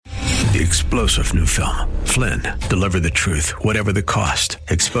The explosive new film, Flynn, deliver the truth, whatever the cost,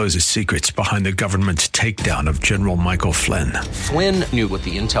 exposes secrets behind the government's takedown of General Michael Flynn. Flynn knew what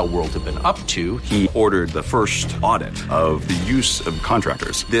the intel world had been up to. He ordered the first audit of the use of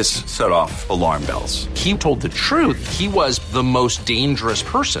contractors. This set off alarm bells. He told the truth. He was the most dangerous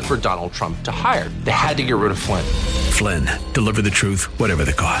person for Donald Trump to hire. They had to get rid of Flynn. Flynn, deliver the truth, whatever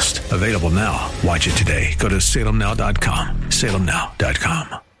the cost. Available now. Watch it today. Go to salemnow.com.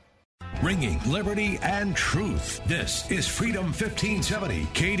 salemnow.com. Bringing liberty and truth. This is Freedom 1570,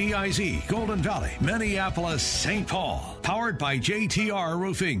 KDIZ, Golden Valley, Minneapolis, St. Paul. Powered by JTR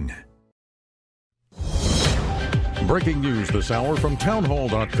Roofing. Breaking news this hour from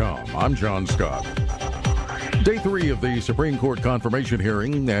townhall.com. I'm John Scott. Day 3 of the Supreme Court confirmation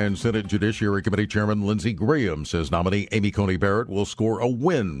hearing, and Senate Judiciary Committee Chairman Lindsey Graham says nominee Amy Coney Barrett will score a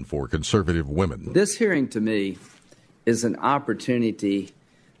win for conservative women. This hearing, to me, is an opportunity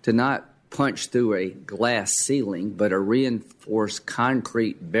to not punch through a glass ceiling, but a reinforced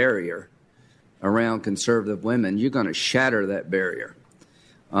concrete barrier around conservative women. You're going to shatter that barrier.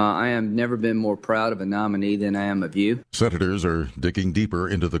 I have never been more proud of a nominee than I am of you. Senators are digging deeper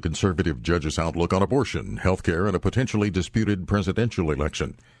into the conservative judge's outlook on abortion, health care, and a potentially disputed presidential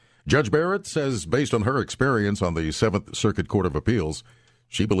election. Judge Barrett says, based on her experience on the 7th Circuit Court of Appeals,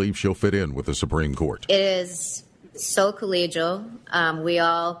 she believes she'll fit in with the Supreme Court. It is so collegial. We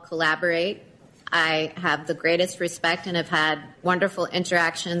all collaborate. I have the greatest respect and have had wonderful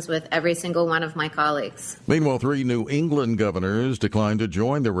interactions with every single one of my colleagues. Meanwhile, 3 New England governors declined to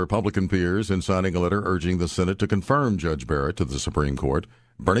join their Republican peers in signing a letter urging the Senate to confirm Judge Barrett to the Supreme Court.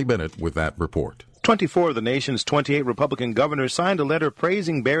 Bernie Bennett with that report. 24 of the nation's 28 Republican governors signed a letter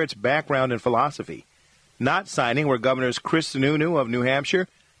praising Barrett's background and philosophy. Not signing were Governors Chris Sununu of New Hampshire,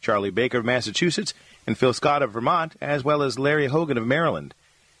 Charlie Baker of Massachusetts, and Phil Scott of Vermont, as well as Larry Hogan of Maryland.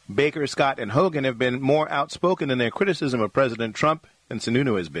 Baker, Scott, and Hogan have been more outspoken in their criticism of President Trump than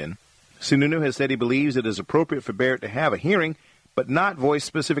Sununu has been. Sununu has said he believes it is appropriate for Barrett to have a hearing, but not voice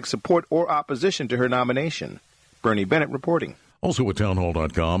specific support or opposition to her nomination. Bernie Bennett reporting. Also at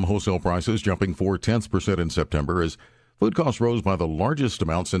townhall.com, wholesale prices jumping 0.4% in September as food costs rose by the largest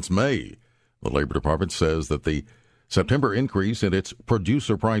amount since May. The Labor Department says that the September increase in its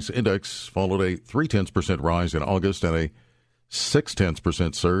producer price index followed a 0.3% rise in August and a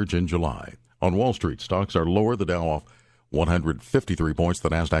 0.6% surge in July. On Wall Street, stocks are lower. The Dow off 153 points. The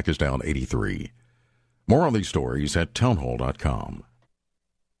Nasdaq is down 83. More on these stories at townhall.com.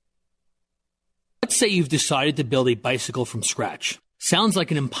 Let's say you've decided to build a bicycle from scratch. Sounds like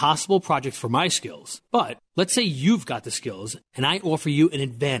an impossible project for my skills, but let's say you've got the skills and I offer you an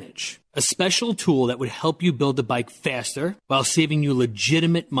advantage, a special tool that would help you build the bike faster while saving you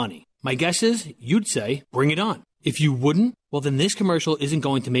legitimate money. My guess is you'd say, bring it on. If you wouldn't, well, then this commercial isn't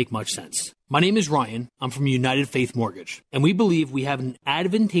going to make much sense. My name is Ryan. I'm from United Faith Mortgage, and we believe we have an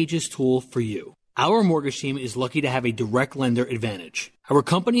advantageous tool for you. Our mortgage team is lucky to have a direct lender advantage. Our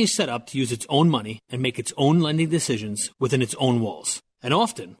company is set up to use its own money and make its own lending decisions within its own walls. And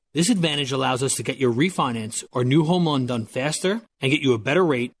often, this advantage allows us to get your refinance or new home loan done faster and get you a better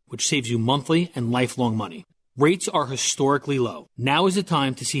rate, which saves you monthly and lifelong money. Rates are historically low. Now is the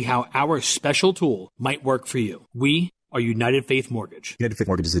time to see how our special tool might work for you. We are United Faith Mortgage. United Faith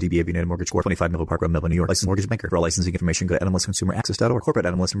Mortgage is a DBA of United Mortgage Corp. 25 Melville Park Road, Melville, New York. Licensed mortgage banker. For all licensing information, go to NMLSConsumerAccess.org. Corporate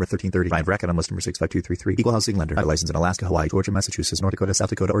NMLS number 1330. Client RAC NMLS number 65233. Equal housing lender. Licensed in Alaska, Hawaii, Georgia, Massachusetts, North Dakota, South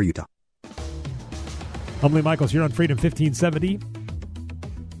Dakota, or Utah. I'm Lee Michaels here on Freedom 1570.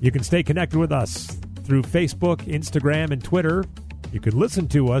 You can stay connected with us through Facebook, Instagram, and Twitter. You can listen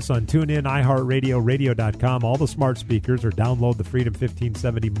to us on TuneIn, iHeartRadio, radio.com, all the smart speakers, or download the Freedom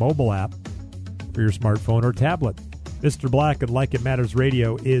 1570 mobile app for your smartphone or tablet. Mr. Black and Like It Matters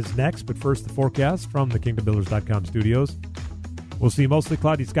Radio is next, but first the forecast from the KingdomBuilders.com studios. We'll see mostly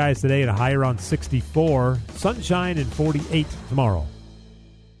cloudy skies today and a high around 64, sunshine and 48 tomorrow.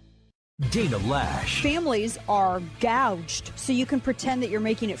 Dana Lash. Families are gouged, so you can pretend that you're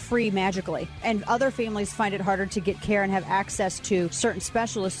making it free magically. And other families find it harder to get care and have access to certain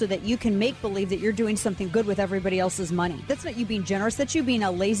specialists so that you can make believe that you're doing something good with everybody else's money. That's not you being generous. That's you being a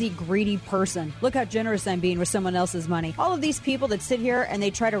lazy, greedy person. Look how generous I'm being with someone else's money. All of these people that sit here and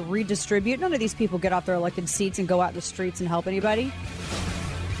they try to redistribute, none of these people get off their elected seats and go out in the streets and help anybody.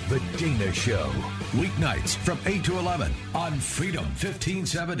 The Dana Show. Weeknights from 8 to 11 on Freedom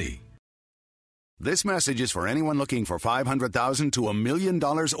 1570. This message is for anyone looking for $500,000 to $1 million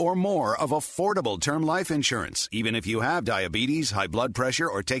or more of affordable term life insurance, even if you have diabetes, high blood pressure,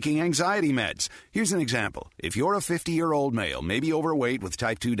 or taking anxiety meds. Here's an example. If you're a 50-year-old male, maybe overweight with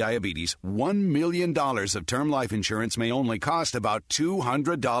type 2 diabetes, $1 million of term life insurance may only cost about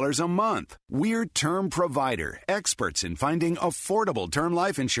 $200 a month. We're Term Provider, experts in finding affordable term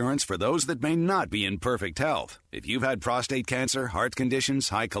life insurance for those that may not be in perfect health. If you've had prostate cancer, heart conditions,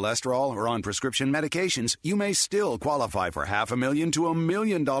 high cholesterol, or on prescription medications, you may still qualify for $500,000 to $1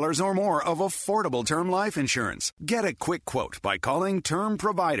 million or more of affordable term life insurance. Get a quick quote by calling Term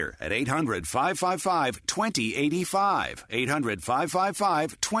Provider at 800-555-2085.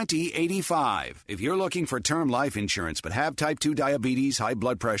 800-555-2085. If you're looking for term life insurance but have type 2 diabetes, high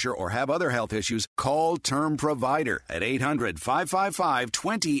blood pressure, or have other health issues, call Term Provider at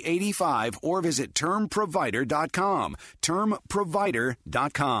 800-555-2085 or visit termprovider.com.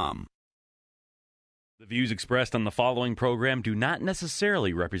 termprovider.com. The views expressed on the following program do not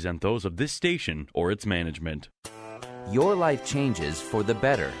necessarily represent those of this station or its management. Your life changes for the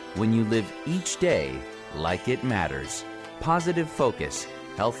better when you live each day like it matters. Positive focus,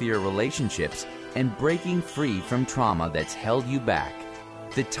 healthier relationships, and breaking free from trauma that's held you back.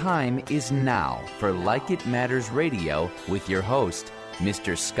 The time is now for Like It Matters Radio with your host,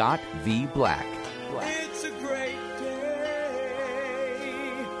 Mr. Scott V. Black. It's a great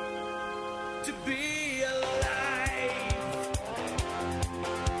day to be alive.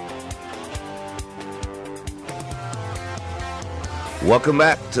 Welcome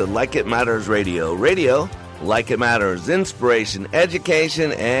back to Like It Matters Radio. Radio, like it matters, inspiration,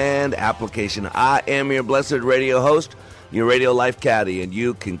 education, and application. I am your blessed radio host, your radio life caddy, and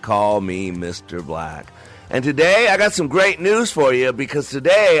you can call me Mr. Black. And today, I got some great news for you, because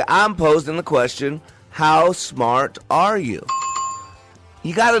today I'm posing the question, how smart are you?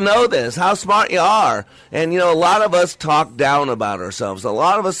 You got to know this, how smart you are. And, a lot of us talk down about ourselves. A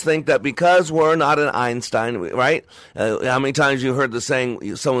lot of us think that because we're not an Einstein, right? How many times you heard the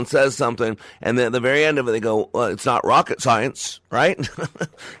saying, someone says something, and then at the very end of it, they go, well, it's not rocket science, right?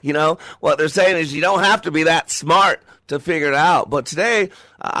 What they're saying is you don't have to be that smart to figure it out. But today,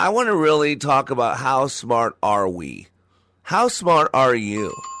 I want to really talk about how smart are we? How smart are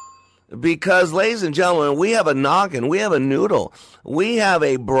you? Because, ladies and gentlemen, we have a noggin, we have a noodle, we have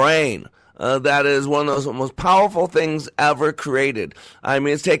a brain that is one of those most powerful things ever created. I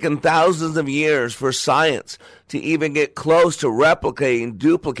mean, it's taken thousands of years for science to even get close to replicating,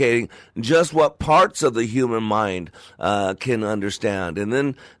 duplicating just what parts of the human mind can understand. And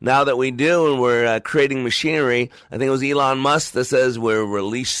then now that we do, and we're creating machinery, I think it was Elon Musk that says we're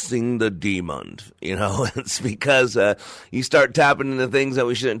releasing the demon. It's because you start tapping into things that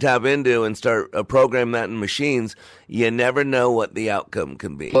we shouldn't tap into and start programming that in machines, you never know what the outcome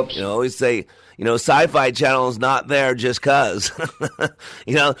can be. Oops. Always say, Sci-Fi Channel is not there just because.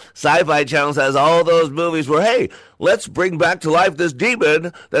 Sci-Fi Channel has all those movies where, hey, let's bring back to life this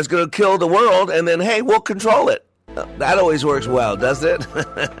demon that's going to kill the world, and then, hey, we'll control it. That always works well, doesn't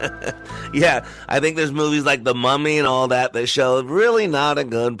it? Yeah, I think there's movies like The Mummy and all that show really not a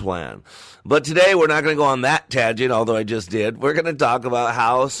good plan. But today we're not going to go on that tangent, although I just did. We're going to talk about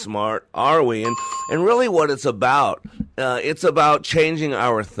how smart are we, and really what it's about. It's about changing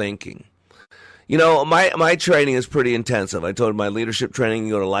our thinking. My training is pretty intensive. I told you my leadership training,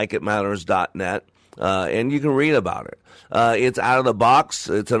 you go to likeitmatters.net, and you can read about it. It's out of the box.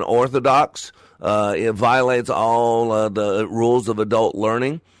 It's unorthodox. It violates all the rules of adult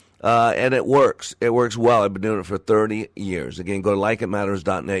learning, and it works. It works well. I've been doing it for 30 years. Again, go to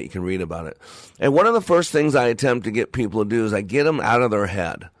likeitmatters.net. You can read about it. And one of the first things I attempt to get people to do is I get them out of their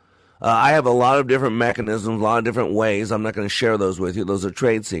head. I have a lot of different mechanisms, a lot of different ways. I'm not going to share those with you. Those are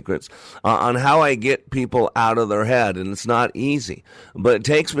trade secrets on how I get people out of their head. And it's not easy, but it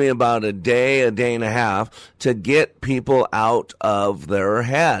takes me about a day and a half to get people out of their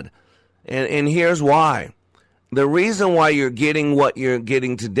head. And here's why. The reason why you're getting what you're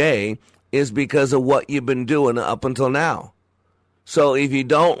getting today is because of what you've been doing up until now. So if you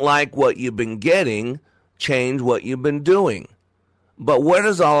don't like what you've been getting, change what you've been doing. But where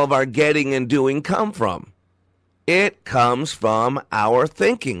does all of our getting and doing come from? It comes from our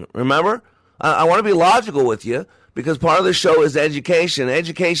thinking. Remember, I want to be logical with you, because part of the show is education.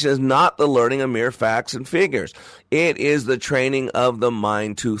 Education is not the learning of mere facts and figures. It is the training of the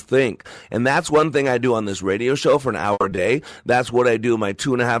mind to think. And that's one thing I do on this radio show for an hour a day. That's what I do in my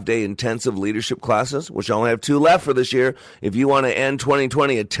 2.5-day intensive leadership classes, which I only have 2 left for this year. If you want to end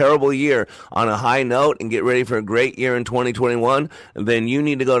 2020, a terrible year, on a high note and get ready for a great year in 2021, then you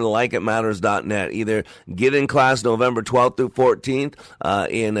need to go to likeitmatters.net. Either get in class November 12th through 14th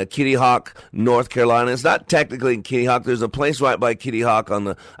in Kitty Hawk, North Carolina. It's not technically in Kitty Hawk. There's a place right by Kitty Hawk on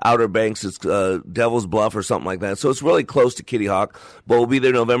the Outer Banks. It's Devil's Bluff or something like that. So it's really close to Kitty Hawk. But we'll be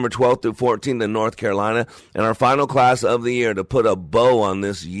there November 12th through 14th in North Carolina. And our final class of the year, to put a bow on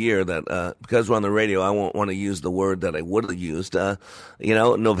this year, that because we're on the radio, I won't want to use the word that I would have used.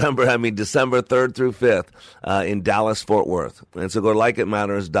 December 3rd through 5th in Dallas, Fort Worth. And so go to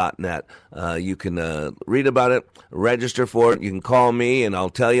likeitmatters.net. You can read about it, register for it. You can call me and I'll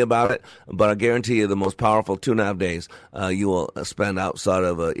tell you about it. But I guarantee you the most powerful 2.5 days you will spend outside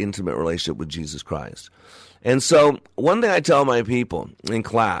of an intimate relationship with Jesus Christ. And so one thing I tell my people in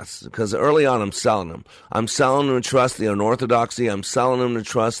class, because early on I'm selling them to trust the unorthodoxy. I'm selling them to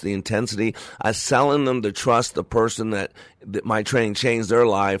trust the intensity. I'm selling them to trust the person that my training changed their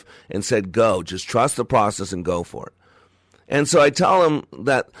life and said, go, just trust the process and go for it. And so I tell them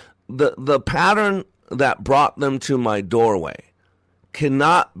that the pattern that brought them to my doorway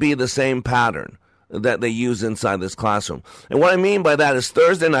cannot be the same pattern that they use inside this classroom. And what I mean by that is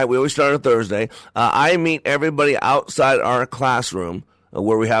Thursday night, we always start on Thursday, I meet everybody outside our classroom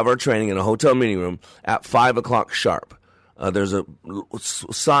where we have our training in a hotel meeting room at 5 o'clock sharp. There's a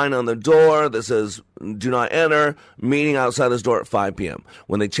sign on the door that says, do not enter, meeting outside this door at 5 p.m.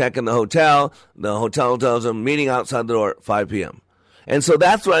 When they check in the hotel tells them, meeting outside the door at 5 p.m. And so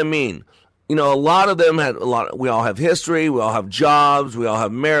that's what I mean. You know, a lot of them we all have history, we all have jobs, we all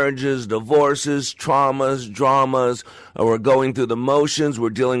have marriages, divorces, traumas, dramas. We're going through the motions, we're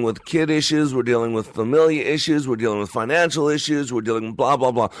dealing with kid issues, we're dealing with familial issues, we're dealing with financial issues, we're dealing with blah,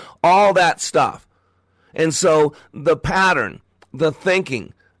 blah, blah. All that stuff. And so the pattern, the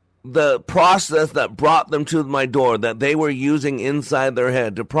thinking, the process that brought them to my door that they were using inside their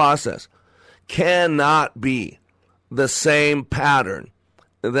head to process cannot be the same pattern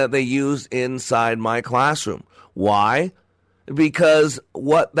that they used inside my classroom. Why? Because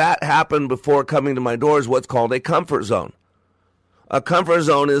what that happened before coming to my door is what's called a comfort zone. A comfort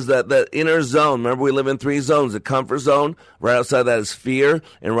zone is the inner zone. Remember, we live in 3 zones. The comfort zone, right outside that is fear,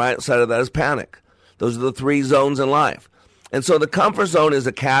 and right outside of that is panic. Those are the 3 zones in life. And so the comfort zone is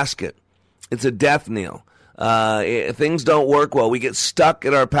a casket. It's a death knell. Things don't work well. We get stuck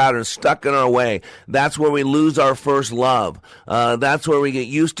in our patterns, stuck in our way. That's where we lose our first love. That's where we get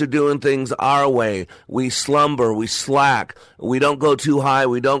used to doing things our way. We slumber, we slack. We don't go too high,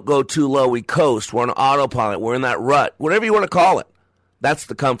 we don't go too low. We coast. We're on autopilot. We're in that rut. Whatever you want to call it. That's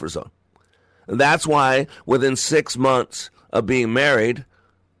the comfort zone. And that's why within 6 months of being married,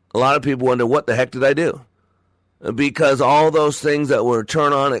 a lot of people wonder, what the heck did I do? Because all those things that were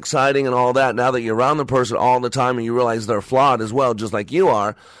turn on, exciting and all that, now that you're around the person all the time and you realize they're flawed as well, just like you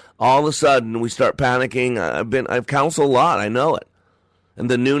are, all of a sudden we start panicking. I've counseled a lot, I know it. And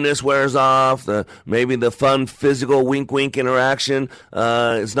the newness wears off, maybe the fun physical wink-wink interaction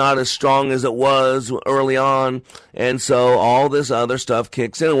is not as strong as it was early on. And so all this other stuff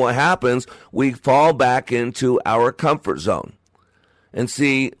kicks in. And what happens, we fall back into our comfort zone. And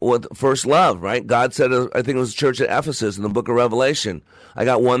see what first love, right? God said, I think it was the church at Ephesus in the book of Revelation, I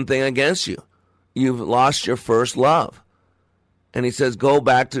got one thing against you. You've lost your first love. And he says, go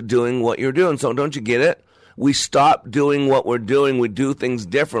back to doing what you're doing. So don't you get it? We stop doing what we're doing. We do things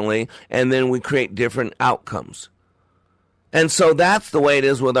differently, and then we create different outcomes. And so that's the way it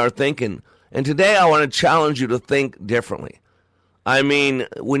is with our thinking. And today I want to challenge you to think differently. I mean,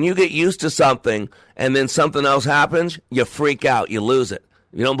 when you get used to something and then something else happens, you freak out, you lose it.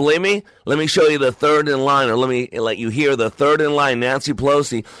 You don't believe me? Let me show you the third in line, or let me let you hear the third in line, Nancy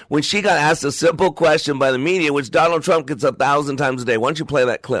Pelosi, when she got asked a simple question by the media, which Donald Trump gets 1,000 times a day. Why don't you play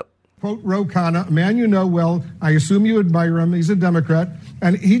that clip? Quote Ro Khanna, a man you know well. I assume you admire him. He's a Democrat.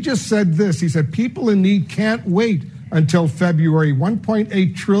 And he just said this. He said, people in need can't wait until February.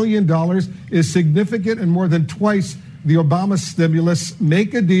 $1.8 trillion is significant and more than twice the Obama stimulus.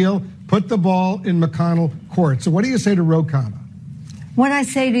 Make a deal, put the ball in McConnell court. So what do you say to Ro Khanna? What I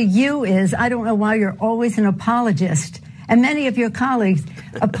say to you is, I don't know why you're always an apologist, and many of your colleagues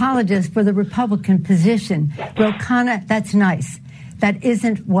apologists for the Republican position. Ro Khanna, that's nice. That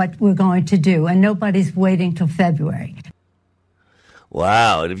isn't what we're going to do, and nobody's waiting till February.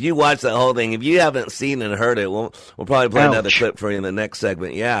 Wow. And if you watch that whole thing, if you haven't seen and heard it, we'll probably play another clip for you in the next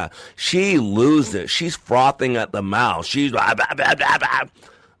segment. Yeah. She loses it. She's frothing at the mouth. She's blah, blah, blah, blah, blah.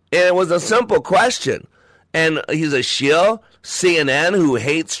 And it was a simple question. And he's a shill. CNN, who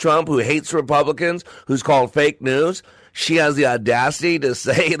hates Trump, who hates Republicans, who's called fake news. She has the audacity to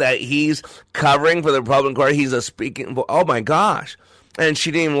say that he's covering for the Republican Party. He's a speaking. Oh, my gosh. And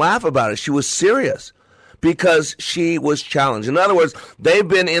she didn't even laugh about it. She was serious because she was challenged. In other words, they've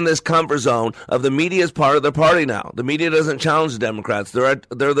been in this comfort zone of the media is part of their party now. The media doesn't challenge the Democrats. They're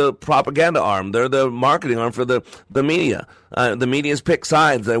the propaganda arm. They're the marketing arm for the media. The media's pick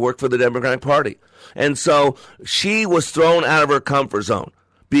sides. They work for the Democratic Party. And so she was thrown out of her comfort zone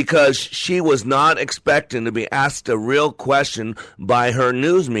because she was not expecting to be asked a real question by her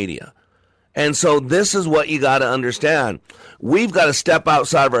news media. And so this is what you got to understand. We've got to step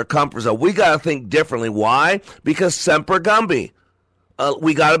outside of our comfort zone. We got to think differently. Why? Because semper gumby.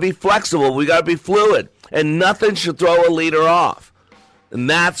 We got to be flexible. We got to be fluid. And nothing should throw a leader off. And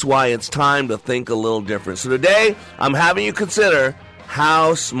that's why it's time to think a little different. So today, I'm having you consider,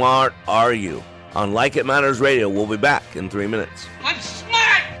 how smart are you? On Like It Matters Radio, we'll be back in 3 minutes. I'm smart!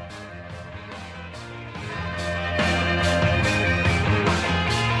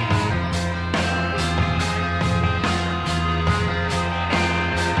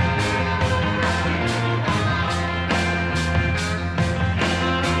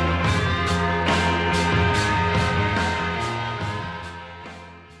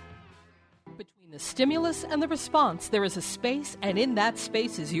 Stimulus and the response, there is a space, and in that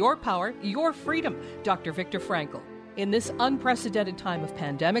space is your power, your freedom. Dr. Viktor Frankl. In this unprecedented time of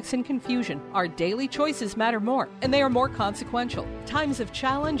pandemics and confusion, our daily choices matter more, and they are more consequential. Times of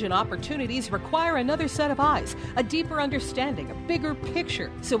challenge and opportunities require another set of eyes, a deeper understanding, a bigger picture,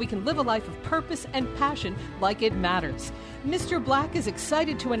 so we can live a life of purpose and passion like it matters. Mr. Black is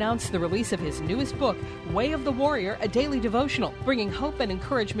excited to announce the release of his newest book, Way of the Warrior, a daily devotional, bringing hope and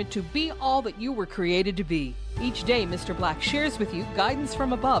encouragement to be all that you were created to be. Each day, Mr. Black shares with you guidance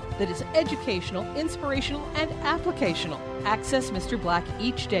from above that is educational, inspirational, and applicational. Access Mr. Black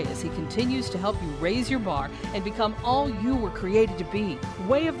each day as he continues to help you raise your bar and become all you were created to be.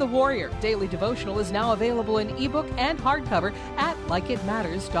 Way of the Warrior Daily Devotional is now available in ebook and hardcover at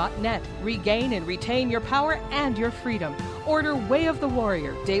likeitmatters.net. Regain and retain your power and your freedom. Order Way of the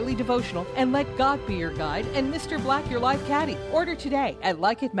Warrior Daily Devotional and let God be your guide and Mr. Black your life caddy. Order today at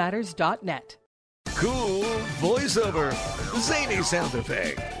likeitmatters.net. Cool voiceover, zany sound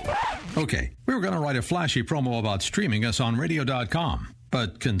effect. Okay, we were going to write a flashy promo about streaming us on radio.com.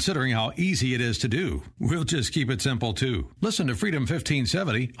 But considering how easy it is to do, we'll just keep it simple too. Listen to Freedom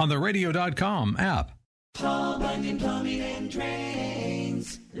 1570 on the radio.com app. Paul Bunyan Plumbing and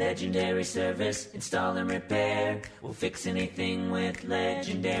Drains. Legendary service, install and repair. We'll fix anything with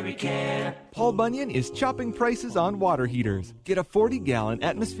legendary care. Paul Bunyan is chopping prices on water heaters. Get a 40-gallon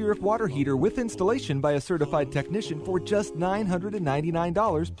atmospheric water heater with installation by a certified technician for just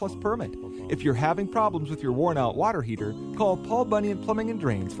 $999 plus permit. If you're having problems with your worn-out water heater, call Paul Bunyan Plumbing and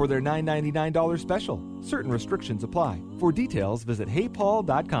Drains for their $999 special. Certain restrictions apply. For details, visit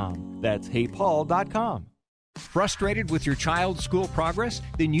heypaul.com. That's heypaul.com. Frustrated with your child's school progress?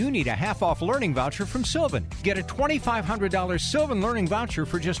 Then you need a half-off learning voucher from Sylvan. Get a $2,500 Sylvan learning voucher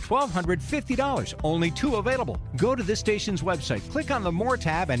for just $1,250. Only 2 available. Go to this station's website, click on the More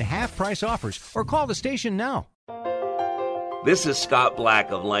tab and half-price offers, or call the station now. This is Scott Black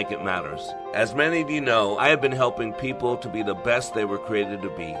of Like It Matters. As many of you know, I have been helping people to be the best they were created to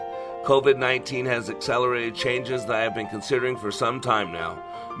be. COVID-19 has accelerated changes that I have been considering for some time now.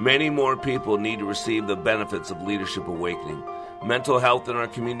 Many more people need to receive the benefits of Leadership Awakening. Mental health in our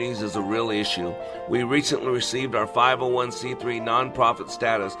communities is a real issue. We recently received our 501c3 nonprofit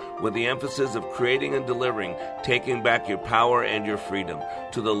status with the emphasis of creating and delivering, taking back your power and your freedom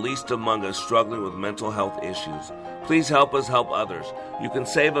to the least among us struggling with mental health issues. Please help us help others. You can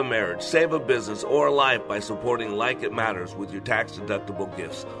save a marriage, save a business, or a life by supporting Like It Matters with your tax-deductible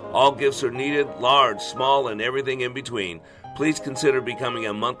gifts. All gifts are needed, large, small, and everything in between. Please consider becoming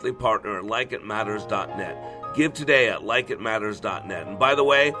a monthly partner at likeitmatters.net. Give today at likeitmatters.net. And by the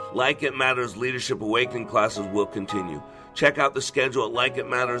way, Like It Matters Leadership Awakening classes will continue. Check out the schedule at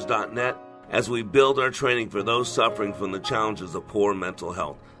likeitmatters.net as we build our training for those suffering from the challenges of poor mental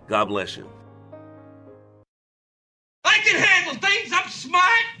health. God bless you. I can handle things. I'm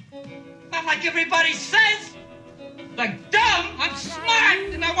smart. Not like everybody says. Like dumb, I'm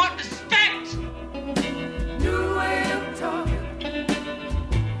smart and I want respect. New way of talking.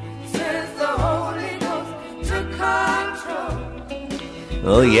 Says the Holy Ghost took control.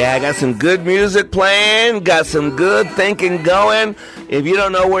 Oh yeah, I got some good music playing, got some good thinking going. If you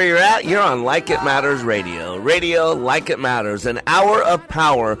don't know where you're at, you're on Like It Matters Radio. Radio Like It Matters, an hour of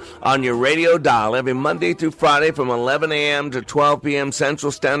power on your radio dial every Monday through Friday from 11 a.m. to 12 p.m.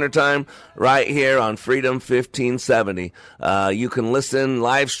 Central Standard Time right here on Freedom 1570. You can listen,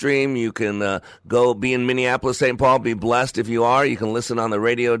 live stream. You can go be in Minneapolis, St. Paul. Be blessed if you are. You can listen on the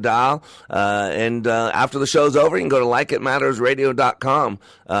radio dial. And after the show's over, you can go to likeitmattersradio.com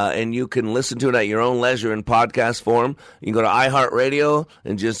and you can listen to it at your own leisure in podcast form. You can go to iHeartRadio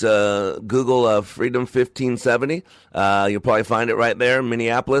and just Google Freedom 1570. You'll probably find it right there in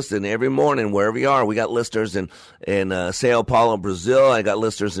Minneapolis, and every morning, wherever you are. We got listeners in Sao Paulo, Brazil. I got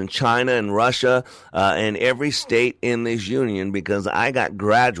listeners in China and Russia and every state in this union, because I got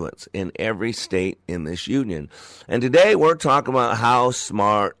graduates in every state in this union. And today we're talking about how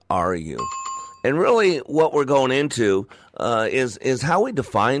smart are you? And really what we're going into is how we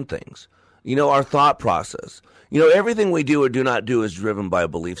define things. You know, our thought process. You know, everything we do or do not do is driven by a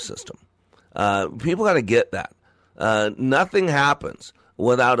belief system. People got to get that. Nothing happens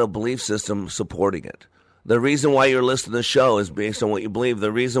without a belief system supporting it. The reason why you're listening to the show is based on what you believe. The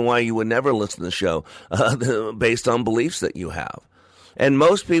reason why you would never listen to the show based on beliefs that you have. And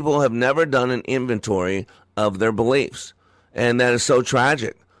most people have never done an inventory of their beliefs. And that is so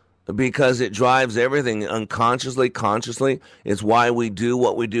tragic, because it drives everything unconsciously, consciously. It's why we do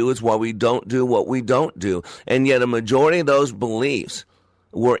what we do. It's why we don't do what we don't do. And yet a majority of those beliefs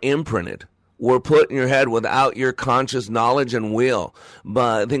were imprinted, were put in your head without your conscious knowledge and will.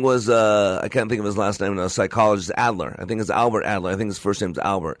 But I think it was, I can't think of his last name, a psychologist, Adler. I think it's Albert Adler. I think his first name's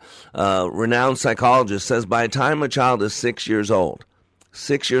Albert. Renowned psychologist says by the time a child is 6 years old,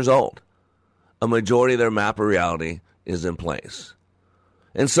 a majority of their map of reality is in place.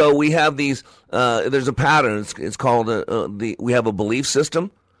 And so we have these, there's a pattern. It's called, we have a belief system,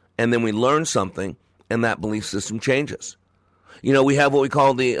 and then we learn something, and that belief system changes. You know, we have what we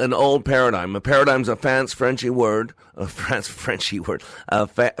call an old paradigm. A paradigm's a fancy,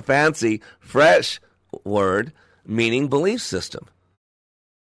 fresh word, meaning belief system.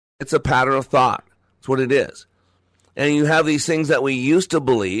 It's a pattern of thought. That's what it is. And you have these things that we used to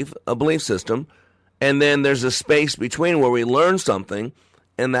believe, a belief system, and then there's a space between where we learn something,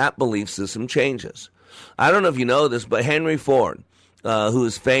 and that belief system changes. I don't know if you know this, but Henry Ford, who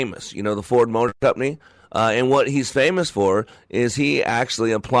is famous, you know, the Ford Motor Company, and what he's famous for is he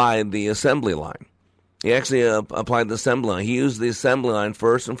actually applied the assembly line. He actually applied the assembly line. He used the assembly line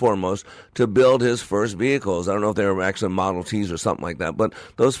first and foremost to build his first vehicles. I don't know if they were actually Model Ts or something like that, but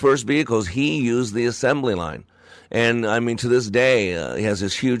those first vehicles, he used the assembly line. And, I mean, to this day, he has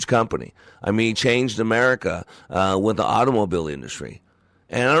this huge company. I mean, he changed America with the automobile industry.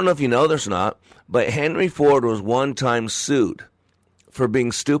 And I don't know if you know this or not, but Henry Ford was one time sued for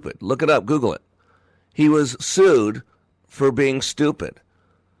being stupid. Look it up. Google it. He was sued for being stupid.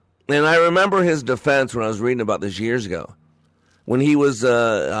 And I remember his defense when I was reading about this years ago. When he was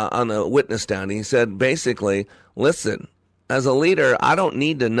on a witness stand, he said, basically, listen, as a leader, I don't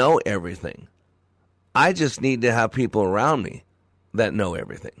need to know everything. I just need to have people around me that know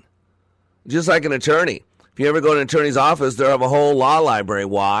everything. Just like an attorney. If you ever go to an attorney's office, they'll have a whole law library.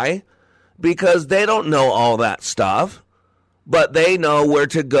 Why? Because they don't know all that stuff, but they know where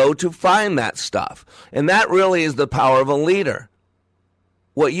to go to find that stuff. And that really is the power of a leader.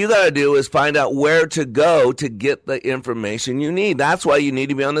 What you got to do is find out where to go to get the information you need. That's why you need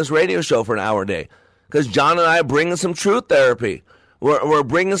to be on this radio show for an hour a day. Because John and I are bringing some truth therapy. We're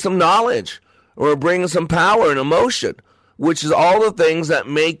bringing some knowledge. We're bringing some power and emotion, which is all the things that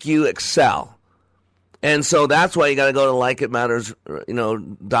make you excel. And so that's why you got to go to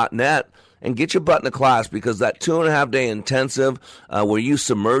likeitmatters.net and get your butt in the class, because that 2.5-day intensive where you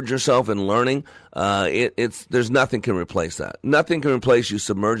submerge yourself in learning, there's nothing can replace that. Nothing can replace you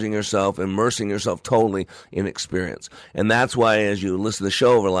submerging yourself, immersing yourself totally in experience. And that's why as you listen to the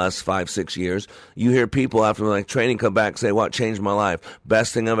show over the last 5-6 years, you hear people after like training come back and say, what changed my life?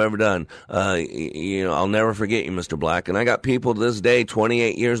 Best thing I've ever done. I'll never forget you, Mr. Black. And I got people to this day,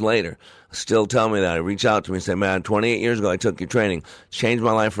 28 years later, still tell me that. I reach out to me and say, man, 28 years ago I took your training. It's changed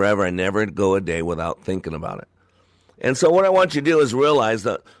my life forever. I never go a day without thinking about it. And so what I want you to do is realize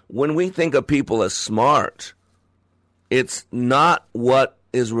that when we think of people as smart, it's not what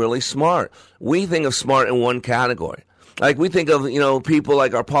is really smart. We think of smart in one category. Like we think of, people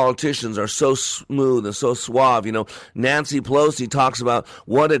like our politicians are so smooth and so suave. Nancy Pelosi talks about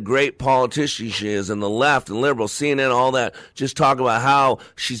what a great politician she is, and the left and liberals, CNN, all that, just talk about how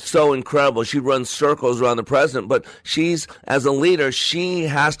she's so incredible. She runs circles around the president, but as a leader, she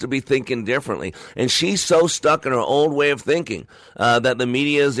has to be thinking differently. And she's so stuck in her old way of thinking that the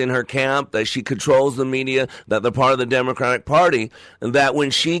media is in her camp, that she controls the media, that they're part of the Democratic Party, and that when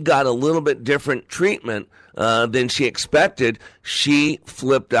she got a little bit different treatment than she expected, she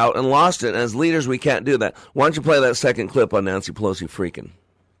flipped out and lost it. And as leaders, we can't do that. Why don't you play that second clip on Nancy Pelosi freaking?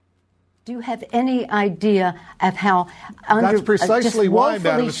 Do you have any idea of how that's precisely why,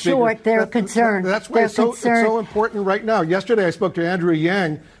 Madam Speaker, they're concerned? That's why it's so important right now. Yesterday, I spoke to Andrew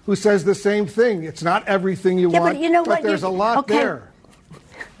Yang, who says the same thing. It's not everything you want, but there's a lot there.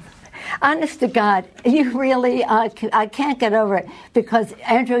 Honest to God, you really, I can't get over it, because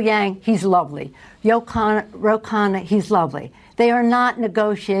Andrew Yang, he's lovely. Ro Khanna, he's lovely. They are not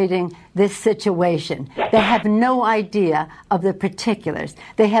negotiating this situation. They have no idea of the particulars.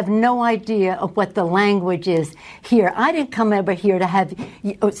 They have no idea of what the language is here. I didn't come over here to have...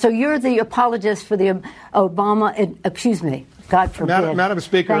 So you're the apologist for the Obama... Excuse me. God forbid. Madam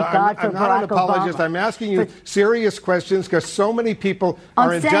Speaker, I'm not an apologist. I'm asking you serious questions because so many people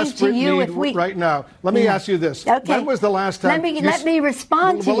are in desperate need right now. Let me ask you this. Okay. When was the last time... Let me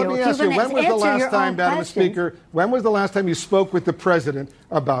respond to you. Let me ask you, when was the last time, Madam Speaker, when was the last time you spoke with the president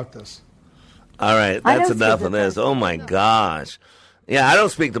about this? All right, that's enough of this. Oh, my gosh. Yeah, I don't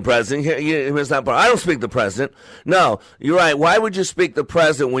speak the president. Here's that part. I don't speak the president. No, you're right. Why would you speak the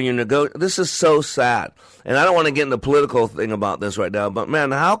president when you're negotiating? This is so sad. And I don't want to get into the political thing about this right now. But,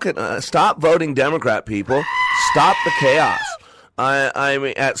 man, how can stop voting Democrat, people. Stop the chaos. I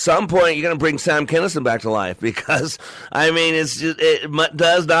mean, at some point, you're going to bring Sam Kinison back to life because, I mean, it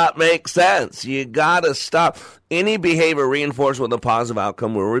does not make sense. You got to stop. Any behavior reinforced with a positive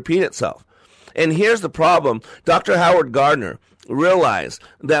outcome will repeat itself. And here's the problem. Dr. Howard Gardner realized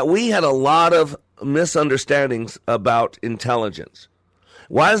that we had a lot of misunderstandings about intelligence.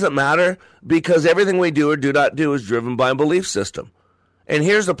 Why does it matter? Because everything we do or do not do is driven by a belief system. And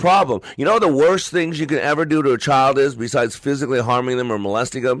here's the problem. You know the worst things you can ever do to a child is, besides physically harming them or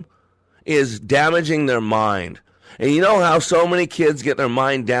molesting them, is damaging their mind. And you know how so many kids get their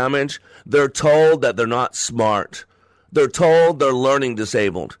mind damaged? They're told that they're not smart. They're told they're learning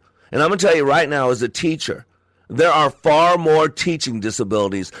disabled. And I'm going to tell you right now, as a teacher, there are far more teaching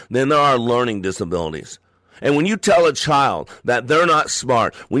disabilities than there are learning disabilities. And when you tell a child that they're not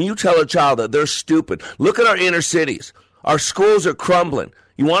smart, when you tell a child that they're stupid, look at our inner cities. Our schools are crumbling.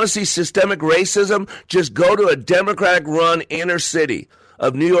 You want to see systemic racism? Just go to a Democratic-run inner city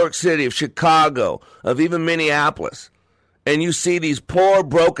of New York City, of Chicago, of even Minneapolis. And you see these poor,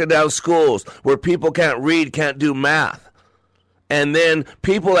 broken-down schools where people can't read, can't do math. And then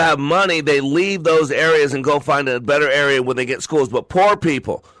people that have money, they leave those areas and go find a better area where they get schools. But poor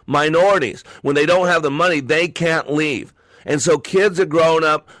people, minorities, when they don't have the money, they can't leave. And so kids are growing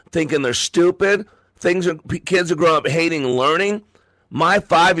up thinking they're stupid. Kids are growing up hating learning. My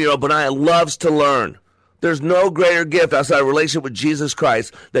 5-year-old, Benaiah, loves to learn. There's no greater gift outside a relationship with Jesus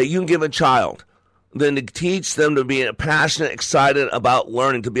Christ that you can give a child than to teach them to be passionate, excited about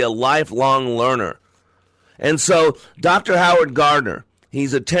learning, to be a lifelong learner. And so Dr. Howard Gardner,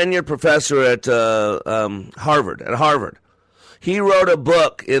 he's a tenured professor at Harvard. He wrote a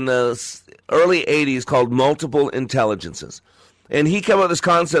book in the early 80s called Multiple Intelligences. And he came up with this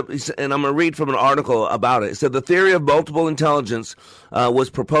concept, and I'm going to read from an article about it. It said the theory of multiple intelligence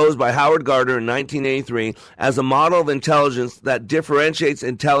was proposed by Howard Gardner in 1983 as a model of intelligence that differentiates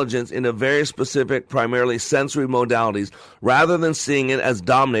intelligence into very specific, primarily sensory modalities, rather than seeing it as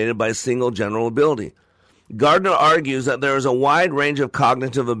dominated by a single general ability. Gardner argues that there is a wide range of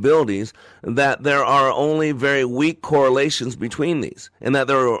cognitive abilities, that there are only very weak correlations between these, and that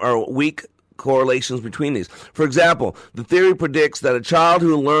there are weak correlations between these. For example, the theory predicts that a child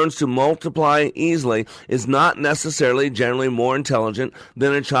who learns to multiply easily is not necessarily generally more intelligent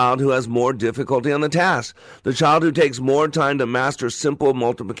than a child who has more difficulty on the task. The child who takes more time to master simple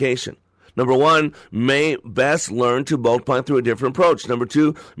multiplication, number one, may best learn to multiply through a different approach. Number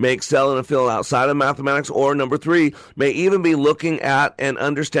two, may excel in a field outside of mathematics. Or number three, may even be looking at and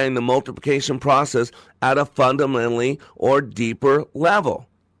understanding the multiplication process at a fundamentally or deeper level.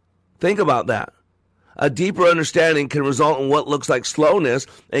 Think about that. A deeper understanding can result in what looks like slowness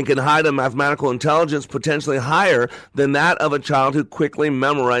and can hide a mathematical intelligence potentially higher than that of a child who quickly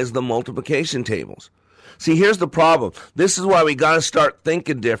memorized the multiplication tables. See, here's the problem. This is why we got to start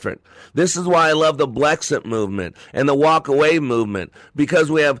thinking different. This is why I love the Blexit movement and the walk away movement, because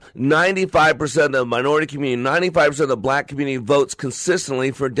we have 95% of the minority community, 95% of the black community votes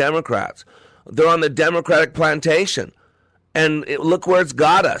consistently for Democrats. They're on the Democratic plantation. And look where it's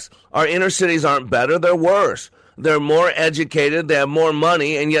got us. Our inner cities aren't better, they're worse. They're more educated, they have more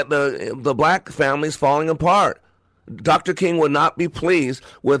money, and yet the black family's falling apart. Dr. King would not be pleased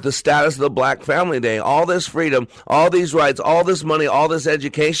with the status of the black family today. All this freedom, all these rights, all this money, all this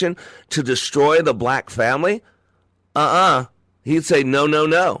education to destroy the black family? He'd say no, no,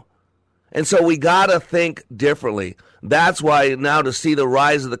 no. And so we got to think differently. That's why now to see the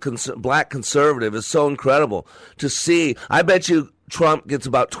rise of the black conservative is so incredible. To see, I bet you Trump gets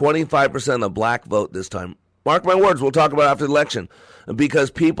about 25% of the black vote this time. Mark my words, we'll talk about it after the election. Because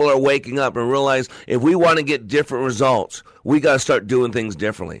people are waking up and realize if we want to get different results, we got to start doing things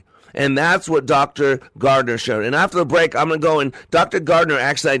differently. And that's what Dr. Gardner showed. And after the break, I'm going to go and Dr. Gardner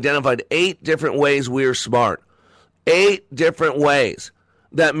actually identified 8 different ways we are smart. 8 different ways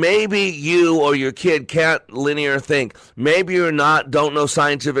that maybe you or your kid can't linear think. Maybe you're don't know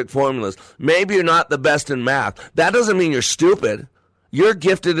scientific formulas. Maybe you're not the best in math. That doesn't mean you're stupid. You're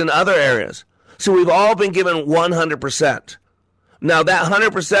gifted in other areas. So we've all been given 100%. Now that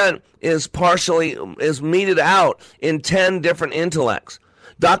 100% is meted out in 10 different intellects.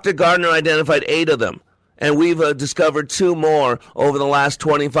 Dr. Gardner identified 8 of them, and we've discovered 2 more over the last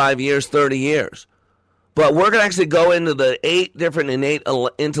 25 years, 30 years. But we're going to actually go into the 8 different innate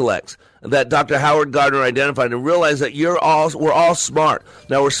intellects that Dr. Howard Gardner identified and realize that we're all smart.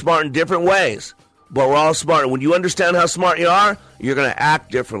 Now, we're smart in different ways, but we're all smart. And when you understand how smart you are, you're going to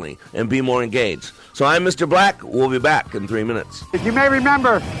act differently and be more engaged. So I'm Mr. Black. We'll be back in 3 minutes. You may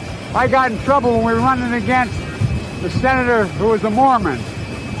remember I got in trouble when we were running against the senator who was a Mormon,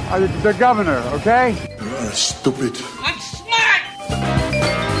 the governor, okay? You're stupid. I'm smart!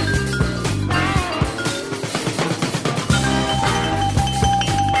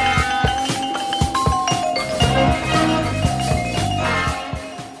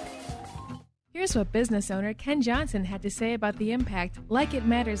 Here's what business owner Ken Johnson had to say about the impact Like It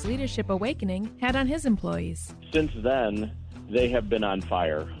Matters Leadership Awakening had on his employees. Since then, they have been on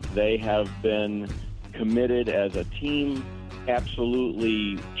fire. They have been committed as a team,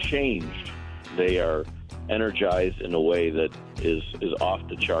 absolutely changed. They are energized in a way that is off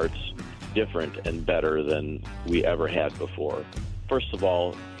the charts, different and better than we ever had before. First of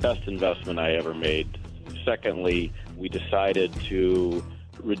all, best investment I ever made. Secondly, we decided to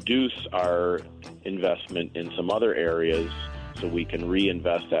reduce our investment in some other areas so we can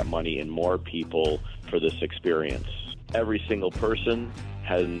reinvest that money in more people for this experience. Every single person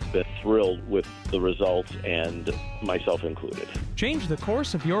has been thrilled with the results, and myself included. Change the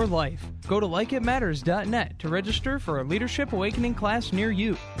course of your life. Go to likeitmatters.net to register for a Leadership Awakening class near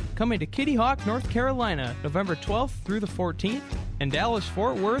you. Coming to Kitty Hawk, North Carolina, November 12th through the 14th, and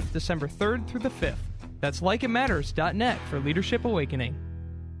Dallas-Fort Worth, December 3rd through the 5th. That's likeitmatters.net for Leadership Awakening.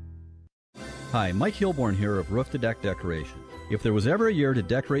 Hi, Mike Hilborn here of Roof to Deck Decoration. If there was ever a year to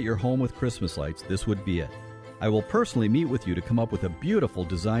decorate your home with Christmas lights, this would be it. I will personally meet with you to come up with a beautiful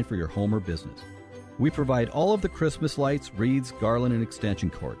design for your home or business. We provide all of the Christmas lights, wreaths, garland, and extension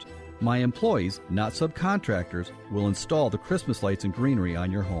cords. My employees, not subcontractors, will install the Christmas lights and greenery on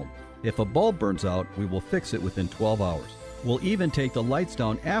your home. If a bulb burns out, we will fix it within 12 hours. We'll even take the lights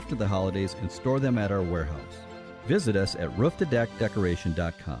down after the holidays and store them at our warehouse. Visit us at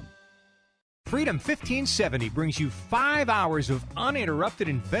rooftodeckdecoration.com. Freedom 1570 brings you 5 hours of uninterrupted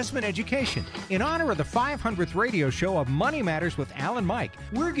investment education. In honor of the 500th radio show of Money Matters with Al and Mike,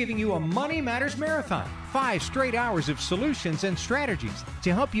 we're giving you a Money Matters Marathon. 5 straight hours of solutions and strategies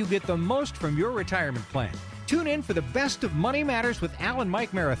to help you get the most from your retirement plan. Tune in for the Best of Money Matters with Al and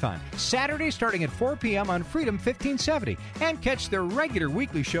Mike Marathon, Saturday starting at 4 p.m. on Freedom 1570, and catch their regular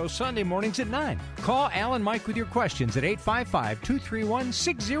weekly show Sunday mornings at 9. Call Al and Mike with your questions at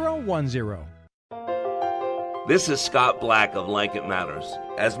 855-231-6010. This is Scott Black of Like It Matters.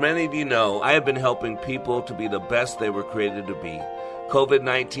 As many of you know, I have been helping people to be the best they were created to be.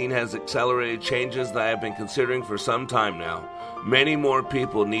 COVID-19 has accelerated changes that I have been considering for some time now. Many more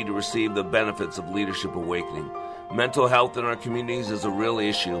people need to receive the benefits of Leadership Awakening. Mental health in our communities is a real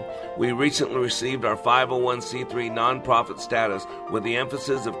issue. We recently received our 501c3 nonprofit status with the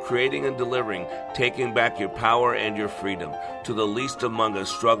emphasis of creating and delivering, taking back your power and your freedom to the least among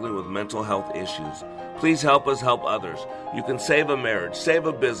us struggling with mental health issues. Please help us help others. You can save a marriage, save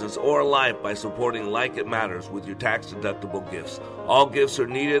a business, or a life by supporting Like It Matters with your tax-deductible gifts. All gifts are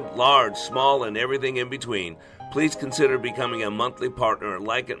needed, large, small, and everything in between. please consider becoming a monthly partner at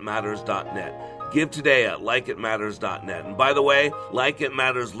likeitmatters.net. Give today at likeitmatters.net. And by the way, Like It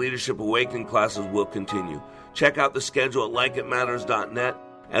Matters Leadership Awakening classes will continue. Check out the schedule at likeitmatters.net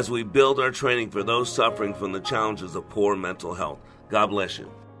as we build our training for those suffering from the challenges of poor mental health. God bless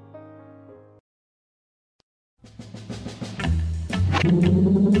you.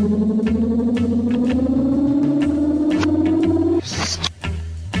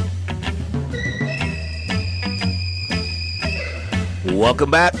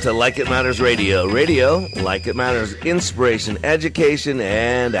 Welcome back to Like It Matters Radio. Radio, like it matters, inspiration, education,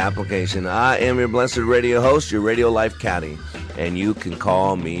 and application. I am your blessed radio host, your radio life caddy, and you can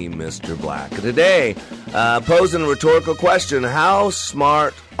call me Mr. Black. Today, posing a rhetorical question, how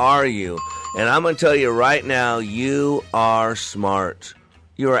smart are you? And I'm going to tell you right now, you are smart.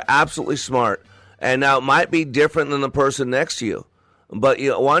 You are absolutely smart. And now it might be different than the person next to you, but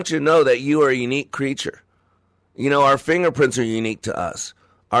I want you to know that you are a unique creature. You know, our fingerprints are unique to us.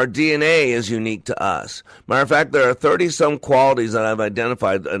 Our DNA is unique to us. Matter of fact, there are 30-some qualities that I've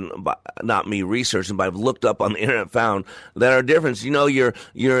identified, and not me researching, but I've looked up on the internet, found that are different. You know,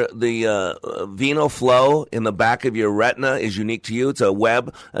 the venal flow in the back of your retina is unique to you. It's a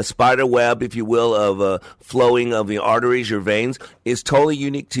web, a spider web, if you will, of flowing of the arteries, your veins, is totally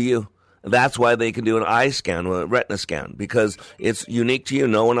unique to you. That's why they can do an eye scan, a retina scan, because it's unique to you.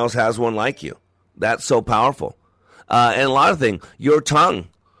 No one else has one like you. That's so powerful. And a lot of things, your tongue.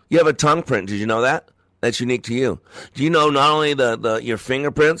 You have a tongue print. Did you know that? That's unique to you. Do you know not only your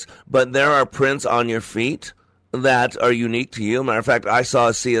fingerprints, but there are prints on your feet that are unique to you? Matter of fact, I saw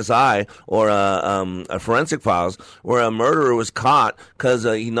a CSI or a forensic files where a murderer was caught because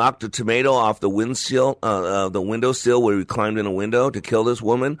he knocked a tomato off the windowsill where he climbed in a window to kill this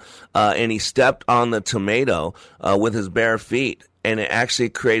woman, and he stepped on the tomato with his bare feet, and it actually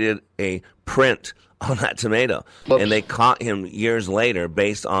created a print on that tomato. Oops. And they caught him years later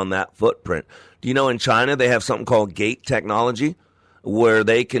based on that footprint. Do you know in China they have something called gate technology where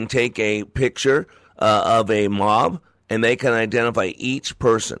they can take a picture of a mob and they can identify each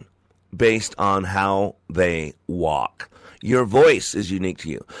person based on how they walk. Your voice is unique to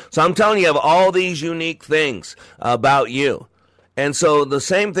you. So I'm telling you, you have all these unique things about you. And so the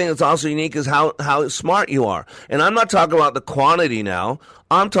same thing that's also unique is how smart you are. And I'm not talking about the quantity now.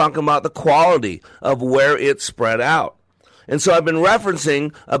 I'm talking about the quality of where it's spread out. And so I've been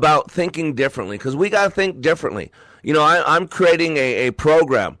referencing about thinking differently, because we got to think differently. You know, I'm creating a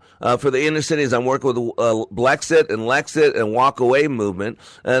program for the inner cities. I'm working with Blexit and Lexit and Walk Away movement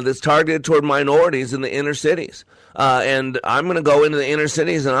that's targeted toward minorities in the inner cities. And I'm going to go into the inner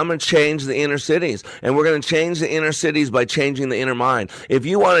cities and I'm going to change the inner cities. And we're going to change the inner cities by changing the inner mind. If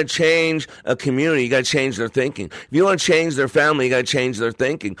you want to change a community, you got to change their thinking. If you want to change their family, you got to change their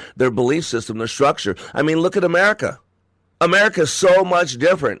thinking, their belief system, their structure. I mean, look at America. America is so much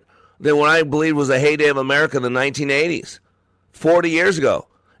different than what I believe was the heyday of America in the 1980s, 40 years ago.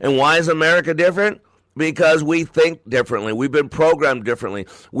 And why is America different? Because we think differently. We've been programmed differently.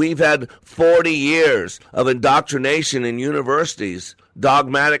 We've had 40 years of indoctrination in universities,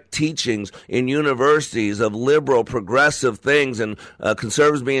 dogmatic teachings in universities of liberal, progressive things, and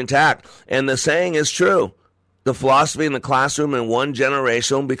conservatives being attacked. And the saying is true. The philosophy in the classroom in one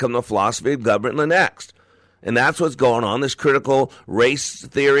generation will become the philosophy of government in the next. And that's what's going on. This critical race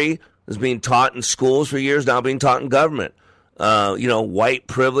theory is being taught in schools for years, now being taught in government. White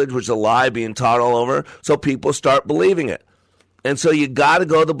privilege, which is a lie being taught all over, so people start believing it. And so you got to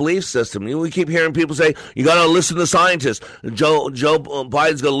go to the belief system. We keep hearing people say, you got to listen to scientists. Joe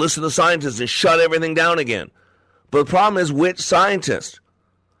Biden's going to listen to scientists and shut everything down again. But the problem is, which scientist?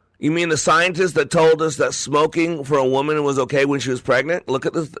 You mean the scientist that told us that smoking for a woman was okay when she was pregnant? Look